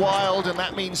pretty wild, and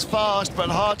that means fast, but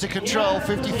hard to control,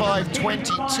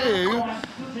 55.22.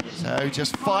 So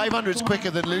just 500s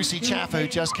quicker than Lucy Chaffer, who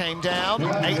just came down.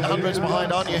 800s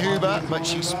behind Anja Huber, but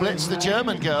she splits the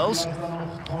German girls.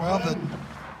 Well, the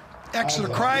Exeter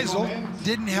Kreisel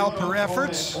didn't help her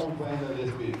efforts.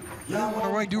 What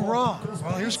do I do wrong?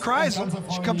 Well, here's Kreisel.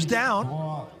 She comes down,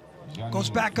 goes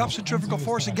back up centrifugal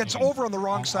force, and gets over on the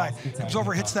wrong side. Comes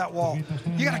over, hits that wall.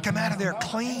 You got to come out of there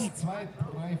clean.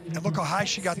 And look how high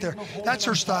she got there. That's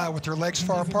her style with her legs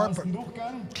far apart. But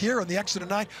here on the Exeter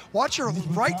 9, watch her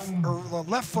right or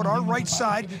left foot, our right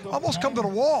side, almost come to the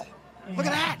wall. Look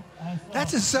at that.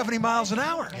 That's at 70 miles an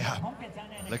hour. Yeah.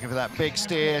 Looking for that big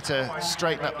steer to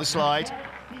straighten up the slide.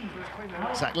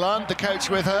 Zach Lund, the coach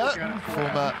with her,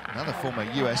 another former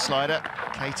US slider.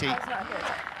 Katie,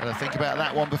 gotta think about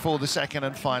that one before the second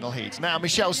and final heat. Now,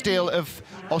 Michelle Steele of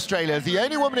Australia, the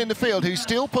only woman in the field who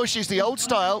still pushes the old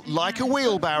style like a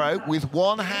wheelbarrow with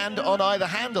one hand on either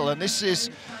handle, and this is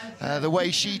the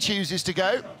way she chooses to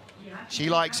go. She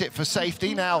likes it for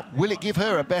safety. Now, will it give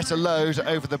her a better load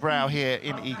over the brow here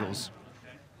in Igls?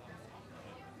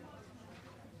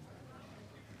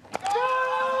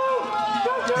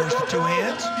 There's the 2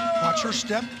 hands. Watch her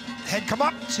step. Head come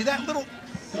up. See that little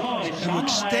to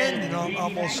extend and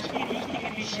almost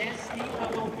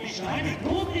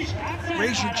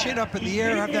raise your chin up in the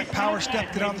air, have that power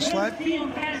step, get on the sled.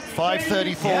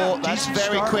 5:34, yeah, that's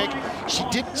very quick. She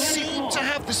didn't seem to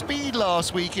have the speed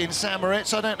last week in St.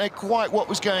 Moritz. I don't know quite what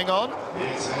was going on.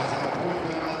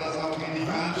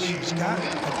 She's got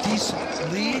a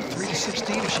decent lead, 3 to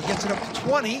 16. If she gets it up to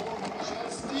 20,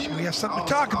 we have something to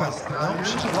talk about. No,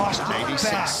 she's lost it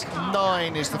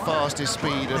 86.9 is the fastest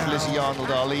speed of Lizzie Arnold,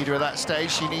 our leader at that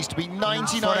stage. She needs to be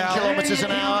 99 kilometers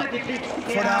an hour.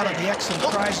 Foot out on the Exeter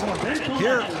Kreisel.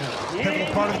 Here,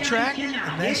 pivotal part of the track. A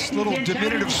nice little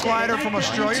diminutive slider from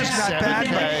Australia. It's not bad,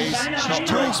 but she's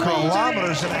 2.5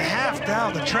 kilometers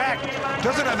down the track.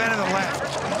 Doesn't have anything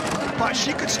left, but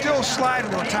she could still slide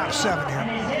into a top 7 here.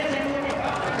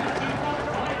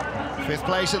 5th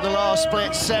place at the last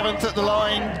split, 7th at the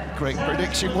line. Great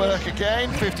prediction work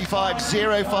again,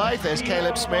 55.05. There's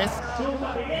Caleb Smith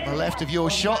on the left of your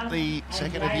shot, the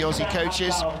second of the Aussie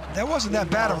coaches. That wasn't that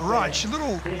bad of a run. She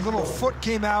little foot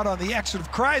came out on the exit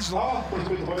of Kreisel.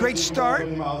 Great start.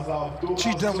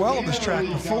 She's done well on this track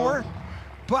before,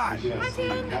 but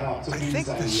I think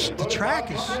the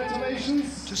track is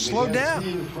just slowed down.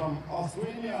 You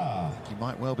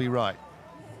might well be right.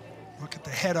 Look at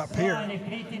the head up here.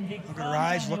 Look at her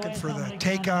eyes looking for the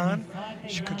take on.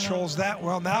 She controls that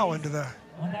well now into the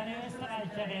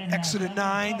exit at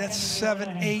 9. That's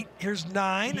 7, 8. Here's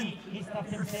 9. And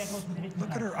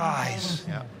look at her eyes.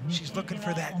 Yeah. She's looking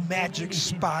for that magic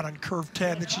spot on curve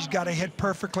 10 that she's got to hit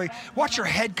perfectly. Watch her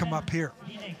head come up here.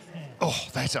 Oh,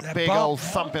 that's a big old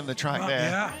thump in the track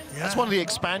there. Yeah. That's one of the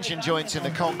expansion joints in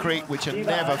the concrete, which are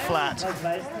never flat.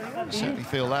 You certainly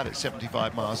feel that at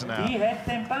 75 miles an hour.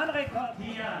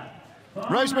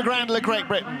 Rose McGrandler, Great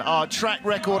Britain, our track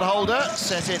record holder,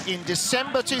 set it in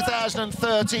December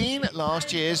 2013,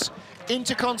 last year's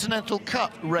Intercontinental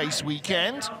Cup race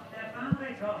weekend.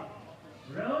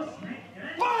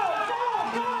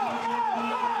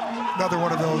 Another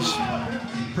one of those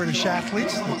British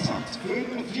athletes.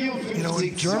 You know,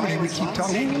 in Germany, we keep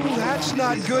talking, that's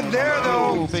not good there,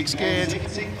 though. Oh, big skid.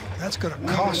 That's going to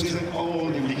cost her.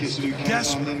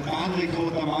 Desperate.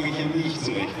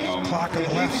 Clock on the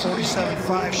left,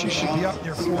 47.5. She should be up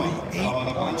near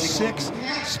 48.6,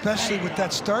 especially with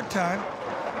that start time.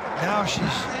 Now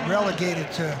she's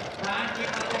relegated to,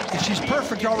 if she's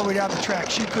perfect all the way down the track,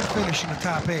 she could finish in the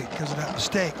top 8 because of that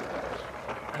mistake.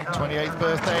 28th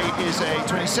birthday is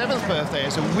 27th birthday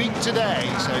is a week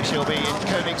today, so she'll be in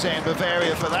Koenigsegg in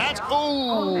Bavaria for that.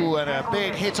 Oh, and a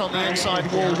big hit on the inside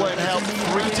wall won't help.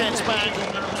 3/10 back.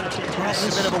 This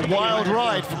is a bit of a wild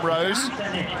ride from Rose.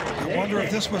 I wonder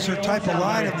if this was her type of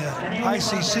line in the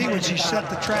ICC when she set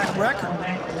the track record.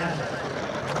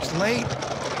 It's late.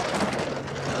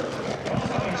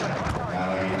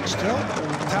 Still,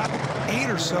 top 8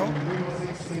 or so.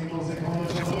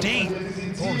 15.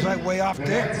 Oh, was I way off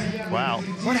there? Wow.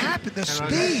 What happened? The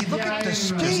speed. Look at the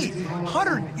speed.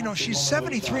 100. You know, she's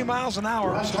 73 miles an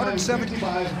hour. 170.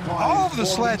 All of the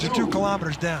sleds are 2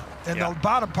 kilometers down. And the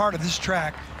bottom part of this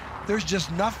track, there's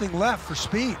just nothing left for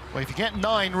speed. Well, if you get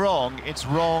 9 wrong, it's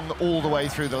wrong all the way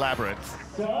through the labyrinth.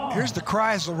 Here's the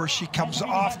Kreisel where she comes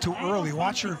off too early.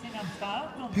 Watch her.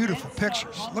 Beautiful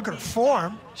pictures. Look at her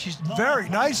form. She's very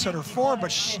nice at her form,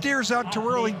 but she steers out too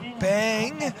early.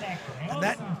 Bang. And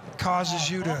that causes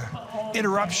you to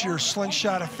interrupt your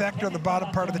slingshot effect on the bottom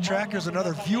part of the track. Here's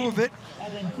another view of it.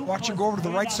 Watch her go over to the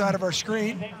right side of our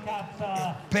screen.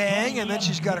 And bang, and then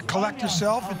she's got to collect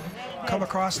herself and come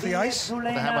across the ice. I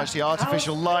wonder how much the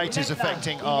artificial light is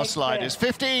affecting our sliders.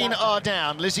 15 are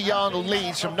down. Lizzie Yarnell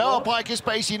leads from Noah Piker's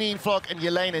pace, Janine Flock and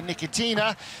Jelena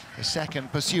Nikitina. The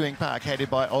second pursuing pack headed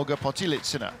by Olga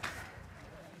Potilitsina.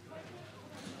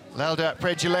 Lelda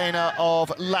Prejelena of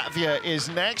Latvia is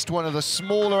next, one of the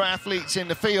smaller athletes in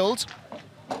the field.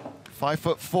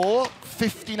 5'4",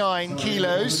 59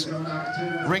 kilos,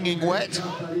 wringing wet,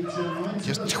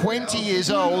 just 20 years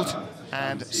old,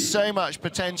 and so much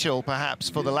potential, perhaps,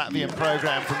 for the Latvian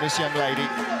program from this young lady.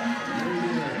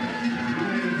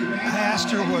 I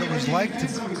asked her what it was like to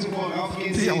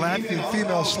be a Latvian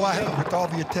female slider with all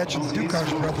the attention the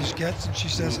Ducars brothers gets, and she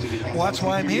says, well, that's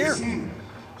why I'm here.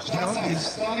 You know,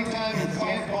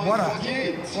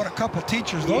 what a couple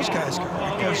teachers those guys are.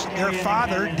 Of course, their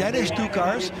father, Dennis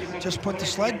Ducars, just put the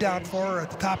sled down for her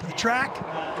at the top of the track.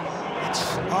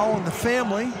 It's all in the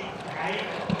family.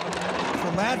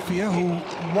 From Latvia, who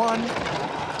won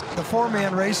the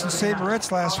 4-man race in St.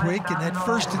 Moritz last week and had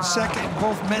first and second in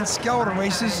both men's skeleton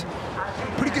races.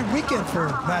 Pretty good weekend for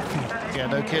Latvia. Yeah,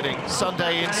 no kidding.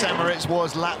 Sunday in St. Moritz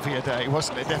was Latvia Day,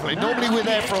 wasn't it? Definitely. Normally we're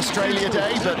there for Australia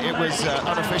Day, but it was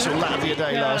unofficial Latvia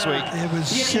Day last week. It was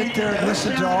sit there and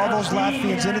listen to all those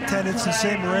Latvians in attendance in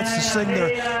St. Moritz to sing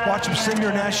watch them sing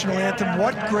their national anthem.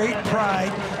 What great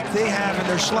pride they have in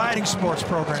their sliding sports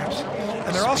programs.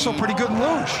 And they're also pretty good in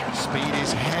luge. Speed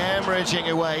is hemorrhaging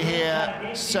away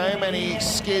here. So many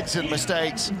skids and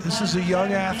mistakes. This is a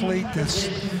young athlete that's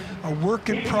a work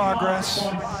in progress.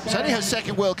 It's only her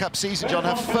second World Cup season, John,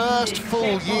 her first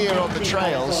full year on the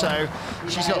trail, so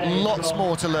she's got lots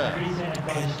more to learn.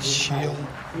 And she'll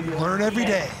learn every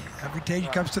day. Every day she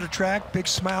comes to the track, big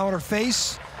smile on her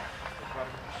face.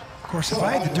 Of course, if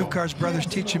I had the Ducars brothers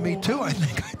teaching me too, I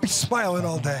think I'd be smiling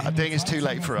all day. I think it's too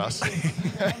late for us.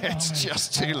 It's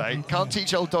just too late. Can't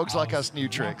teach old dogs like us new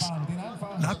tricks.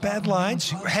 Not bad lines.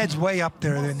 Her head's way up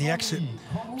there in the exit.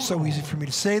 So easy for me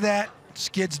to say that.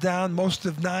 Skids down most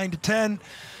of 9 to 10.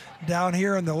 Down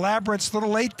here in the labyrinth, a little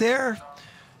late there.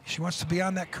 She wants to be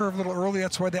on that curve a little early.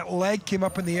 That's why that leg came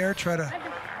up in the air, try to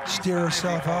steer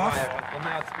herself off.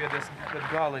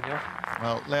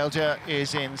 Well, Lelja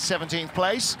is in 17th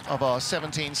place of our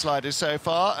 17 sliders so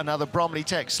far. Another Bromley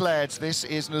Tech sleds. This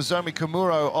is Nozomi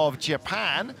Komuro of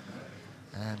Japan.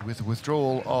 And with the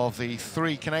withdrawal of the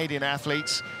 3 Canadian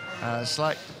athletes,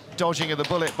 slight dodging of the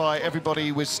bullet by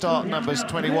everybody with start numbers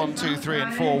 21, 2, 3,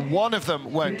 and 4. One of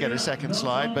them won't get a second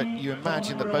slide, but you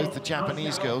imagine that both the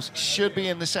Japanese girls should be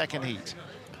in the second heat.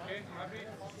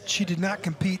 She did not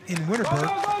compete in Winterberg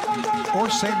or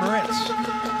St. Moritz.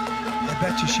 I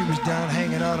bet you she was down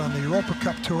hanging out on the Europa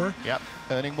Cup tour. Yep,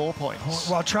 earning more points.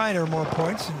 While trying to earn more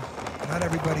points, and not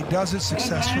everybody does it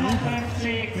successfully,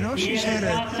 but, you know, she's had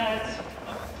a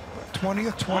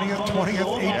 20th, 20th,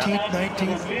 20th, 18th,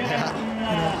 19th.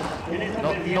 Yeah. You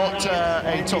know. Not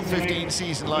a top 15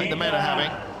 season like the men are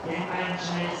having.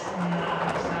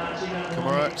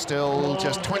 Komuro still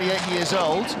just 28 years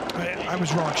old. I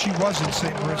was wrong. She was in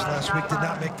St. Moritz last week, did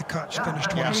not make the cut. She finished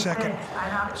 22nd.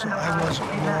 So I wasn't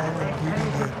wrong in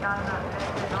reading the...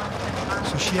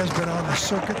 So she has been on the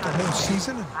circuit the whole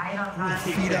season. And her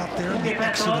feet out there in the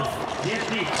exit of 9,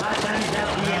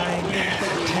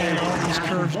 10, all these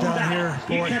curves down here.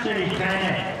 Boy,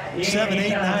 7,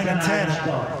 8, 9, and 10.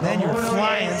 Then you're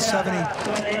flying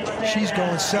 70. She's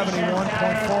going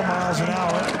 71.4 miles an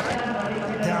hour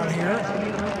down here.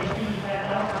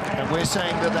 And we're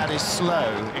saying that that is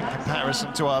slow in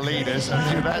comparison to our leaders.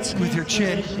 And that's with your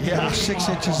chin, yeah, 6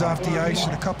 inches off the ice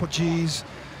and a couple G's.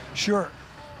 Sure,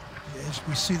 as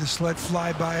we see the sled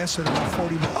fly by us at about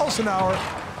 40 miles an hour.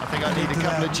 I think I need a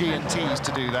couple of G and T's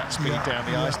to do that speed down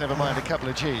the ice, never mind a couple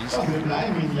of G's.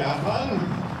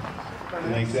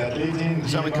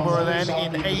 Nozomi Komuro then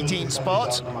in 18th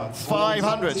spot,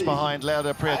 500s behind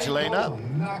Lelda Prejelena.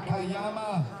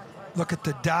 Look at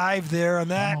the dive there on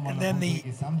that, and then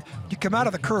you come out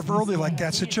of the curve early like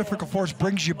that, centrifugal force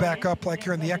brings you back up like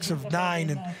you're in the X of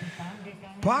 9,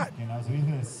 but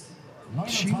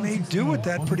she may do with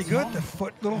that pretty good, the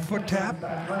little foot tap.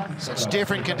 Such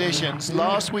different conditions.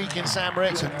 Last week in St.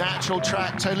 Moritz, a natural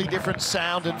track, totally different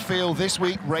sound and feel. This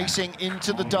week, racing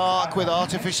into the dark with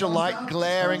artificial light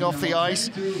glaring off the ice.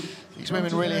 These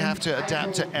women really have to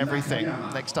adapt to everything.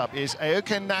 Next up is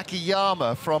Aoka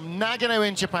Nakayama from Nagano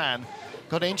in Japan.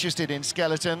 Got interested in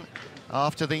skeleton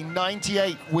after the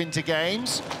 '98 Winter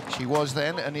Games. She was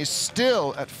then and is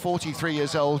still, at 43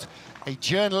 years old, a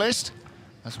journalist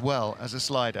as well as a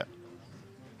slider.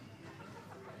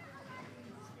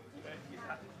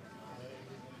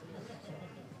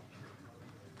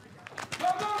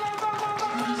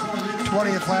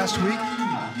 20th last week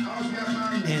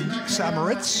in St.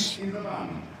 Moritz.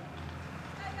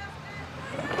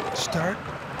 Start.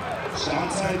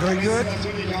 Not very good.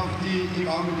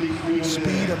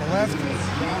 Speed on the left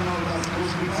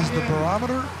is the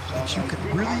barometer that you can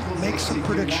really make some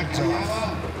predictions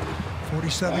off.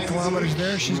 47 kilometers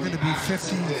there. She's going to be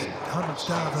 50 hundredths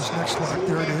down this next lock.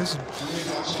 There it is. And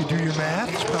if you do your math,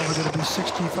 it's probably going to be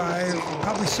 65,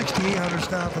 probably 68 hundredths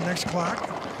down at the next clock.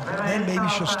 And maybe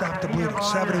she'll stop the bleeding.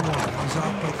 71. He's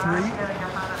off by 3.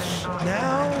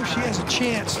 Now she has a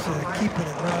chance to keep it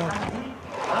around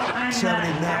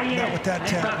 70. Not with that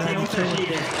tap. 92.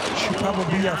 She'll probably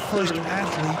be our first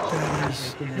athlete that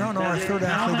is, our third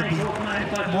athlete to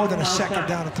be more than a second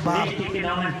down at the bottom.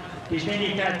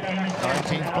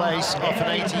 19th place off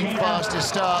an 18th fastest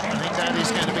start. I think that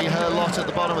is going to be her lot at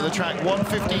the bottom of the track.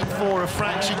 1:15.4, a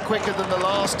fraction quicker than the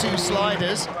last two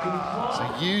sliders.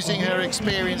 So using her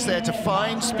experience there to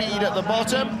find speed at the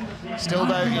bottom. Still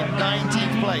though in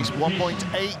 19th place,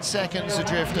 1.8 seconds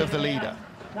adrift of the leader.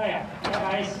 Well,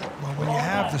 when you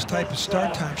have this type of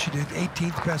start time, she did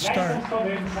 18th best start,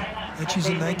 and she's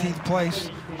in 19th place.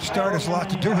 Start has a lot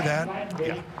to do with that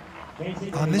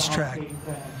on this track.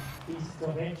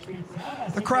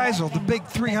 The Kreisel, the big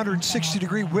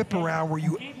 360-degree whip around where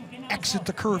you exit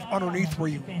the curve underneath, where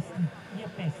you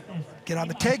get on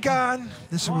the take-on.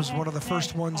 This was one of the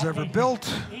first ones ever built.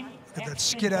 Look at that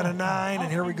skid out of 9,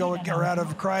 and here we go, or out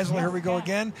of Kreisel, here we go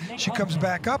again. She comes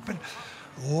back up, and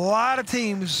a lot of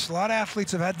teams, a lot of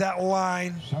athletes have had that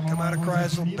line, come out of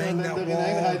Kreisel, bang that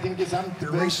wall,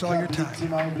 erase all your time.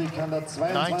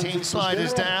 19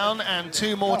 sliders down and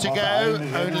 2 more to go.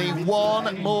 Only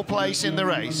 1 more place in the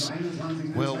race.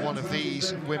 Will one of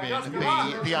these women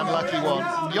be the unlucky one?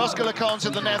 Joske Lekant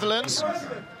of the Netherlands.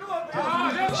 She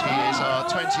is our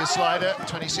 20th slider,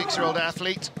 26-year-old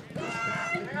athlete.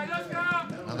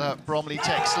 Another Bromley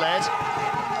Tech sled. In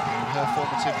her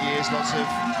formative years, lots of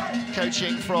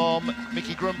coaching from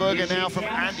Mickey Grunberger, now from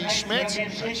Andy Schmidt.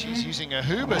 So she's using a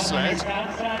Huber sled.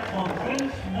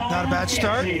 Not a bad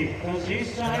start. And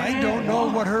I don't know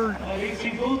what her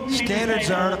standards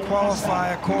are to qualify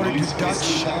according to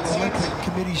Dutch Olympic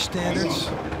Committee standards.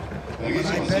 But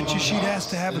I bet you she has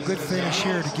to have a good finish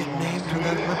here to get named to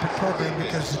that Olympic program,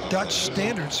 because the Dutch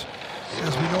standards,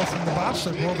 as we know from the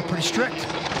bobsled world, are pretty strict.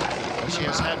 She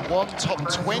has had 1 top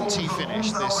 20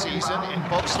 finish this season. In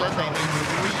bobsled, they need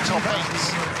 3 top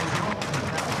 8s.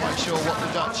 Not quite sure what the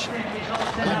Dutch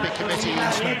Olympic Committee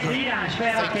think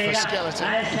for skeleton.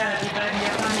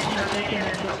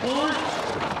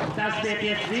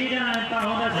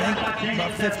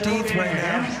 About 15th right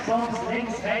now. Well,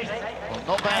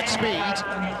 not bad speed.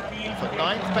 For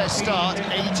 9th best start,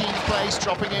 18th place,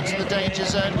 dropping into the danger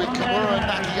zone with Kimura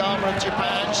Nakayama of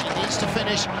Japan. She needs to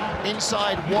finish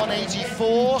inside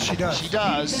 184. She does. She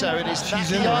does. So it is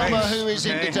Nakayama who is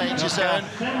in the danger zone.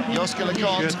 Joske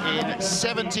Lekant in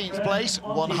 17th place,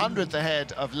 100th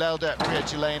ahead of Lelda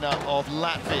Prietulena of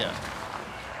Latvia.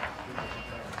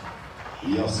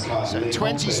 So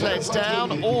 20 sleds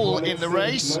down, all in the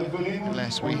race,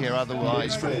 unless we hear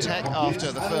otherwise from Tech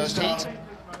after the first heat.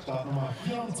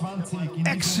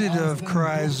 Exit of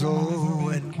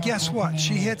Kreisel, and guess what?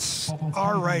 She hits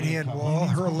our right-hand wall,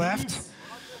 her left,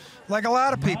 like a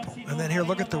lot of people. And then here,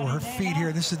 look at her feet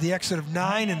here. This is the exit of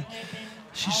 9, and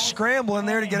she's scrambling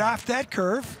there to get off that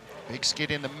curve. Big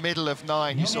skid in the middle of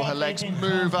 9. You saw her legs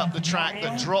move up the track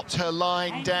that dropped her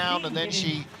line down, and then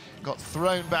she got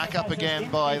thrown back up again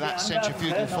by that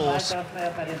centrifugal force.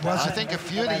 I think a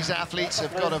few of these athletes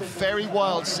have got a very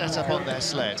wild setup on their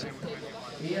sled.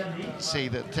 See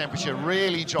the temperature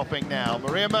really dropping now.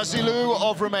 Maria Mazilou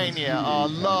of Romania, our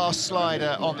last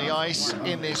slider on the ice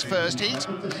in this first heat.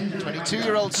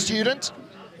 22-year-old student.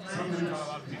 And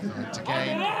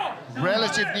again,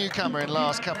 relative newcomer in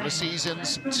last couple of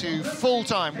seasons to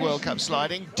full-time World Cup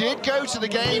sliding. Did go to the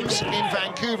games in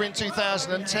Vancouver in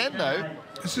 2010, though.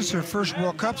 This is her first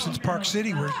World Cup since Park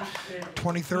City. We're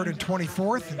 23rd and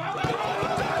 24th.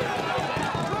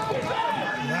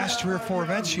 And last last 3 or 4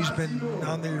 events, she's been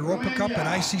on the Europa Cup and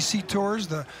ICC tours,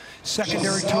 the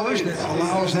secondary tours that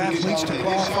allows athletes to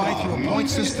qualify through a point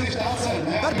system.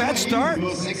 Not a bad start.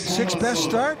 6th best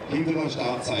start.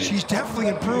 She's definitely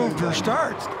improved her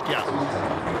start. Yeah.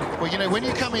 Well, you know, when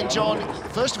you come in, John,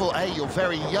 first of all, you're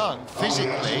very young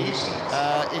physically.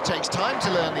 It takes time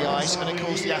to learn the ice, and of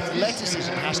course the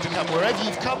athleticism has to come wherever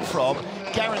you've come from.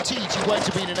 Guaranteed you won't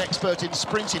have been an expert in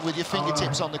sprinting with your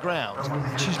fingertips on the ground.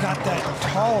 She's not that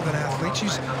tall of an athlete.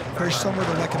 She's very similar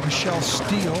to like a Michelle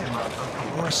Steele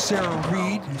or a Sarah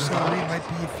Reed. Sarah Reed might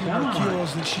be a few more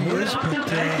kilos than she is, but...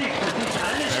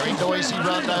 very noisy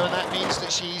run, though, and that means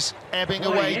that she's ebbing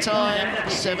away time.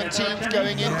 17th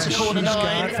going into corner 9. She's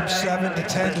gone from 7 to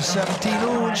 10 to 17.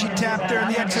 Oh, and she tapped there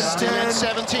in the exit 10. Still at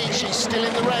 17. She's still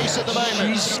in the race at the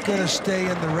moment. She's going to stay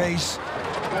in the race.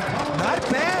 Not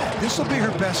bad. This will be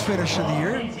her best finish of the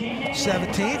year.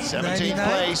 17th, 17th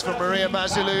place for Maria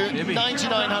Mazzilou,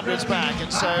 9900s back,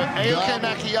 and so Aoka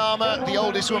Nakayama, the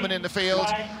oldest woman in the field,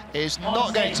 is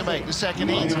not going to make the second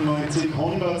heat. And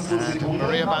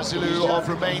Maria Mazzilou of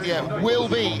Romania will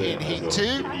be in heat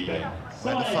 2,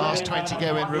 where the fast 20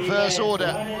 go in reverse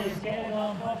order.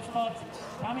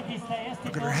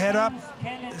 Look at her head up.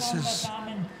 This is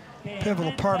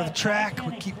pivotal part of the track.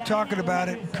 We keep talking about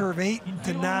it. Curve 8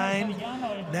 to 9.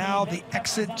 Now the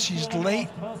exit, she's late.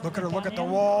 Look at her, look at the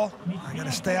wall. I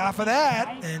gotta stay off of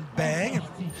that, and bang,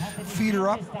 and feed her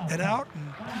up and out.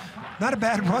 And not a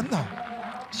bad run though.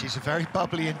 She's a very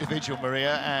bubbly individual,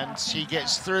 Maria, and she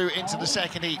gets through into the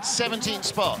second heat, 17th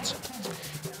spot.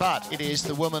 But it is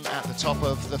the woman at the top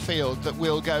of the field that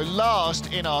will go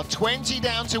last in our 20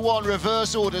 down to 1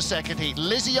 reverse order second heat.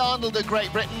 Lizzie Arnold of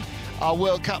Great Britain, our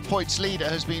World Cup points leader,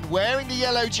 has been wearing the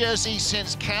yellow jersey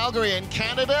since Calgary in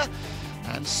Canada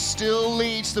and still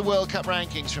leads the World Cup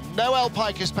rankings from Noelle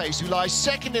Pikus-Pace, who lies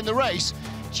second in the race.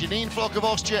 Janine Flock of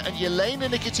Austria and Yelena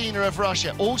Nikitina of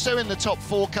Russia also in the top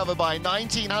 4, covered by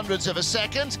 1900ths of a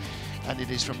second. And it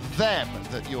is from them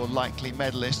that your likely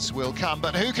medalists will come.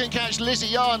 But who can catch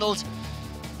Lizzie Arnold?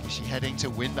 Is she heading to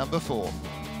win number 4? Well,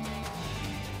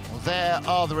 there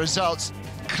are the results.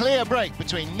 Clear break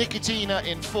between Nikitina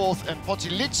in 4th and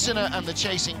Potylitsina and the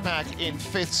chasing pack in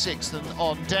 5th, 6th and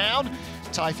on down.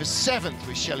 Tie for 7th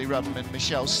with Shelley Rudman and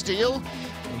Michelle Steele.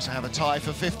 We also have a tie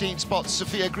for 15 spots,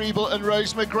 Sophia Griebel and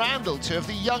Rose McGrandle, 2 of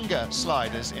the younger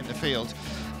sliders in the field.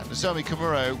 And Nozomi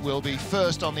Komuro will be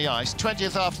first on the ice.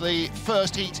 20th after the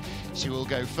first heat, she will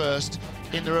go first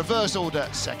in the reverse order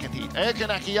second heat. Aoka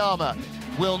Nakayama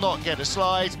will not get a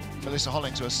slide. Melissa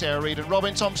Hollingsworth, Sarah Reed and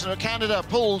Robin Thompson of Canada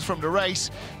pulled from the race.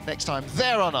 Next time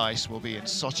they're on ice will be in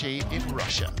Sochi in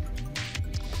Russia.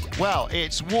 Well,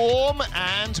 it's warm,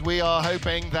 and we are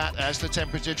hoping that as the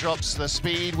temperature drops, the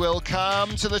speed will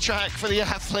come to the track for the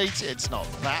athlete. It's not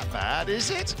that bad,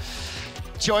 is it?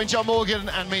 Join John Morgan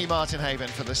and me, Martin Haven,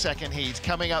 for the second heat,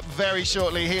 coming up very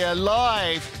shortly here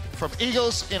live from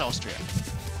Igls in Austria.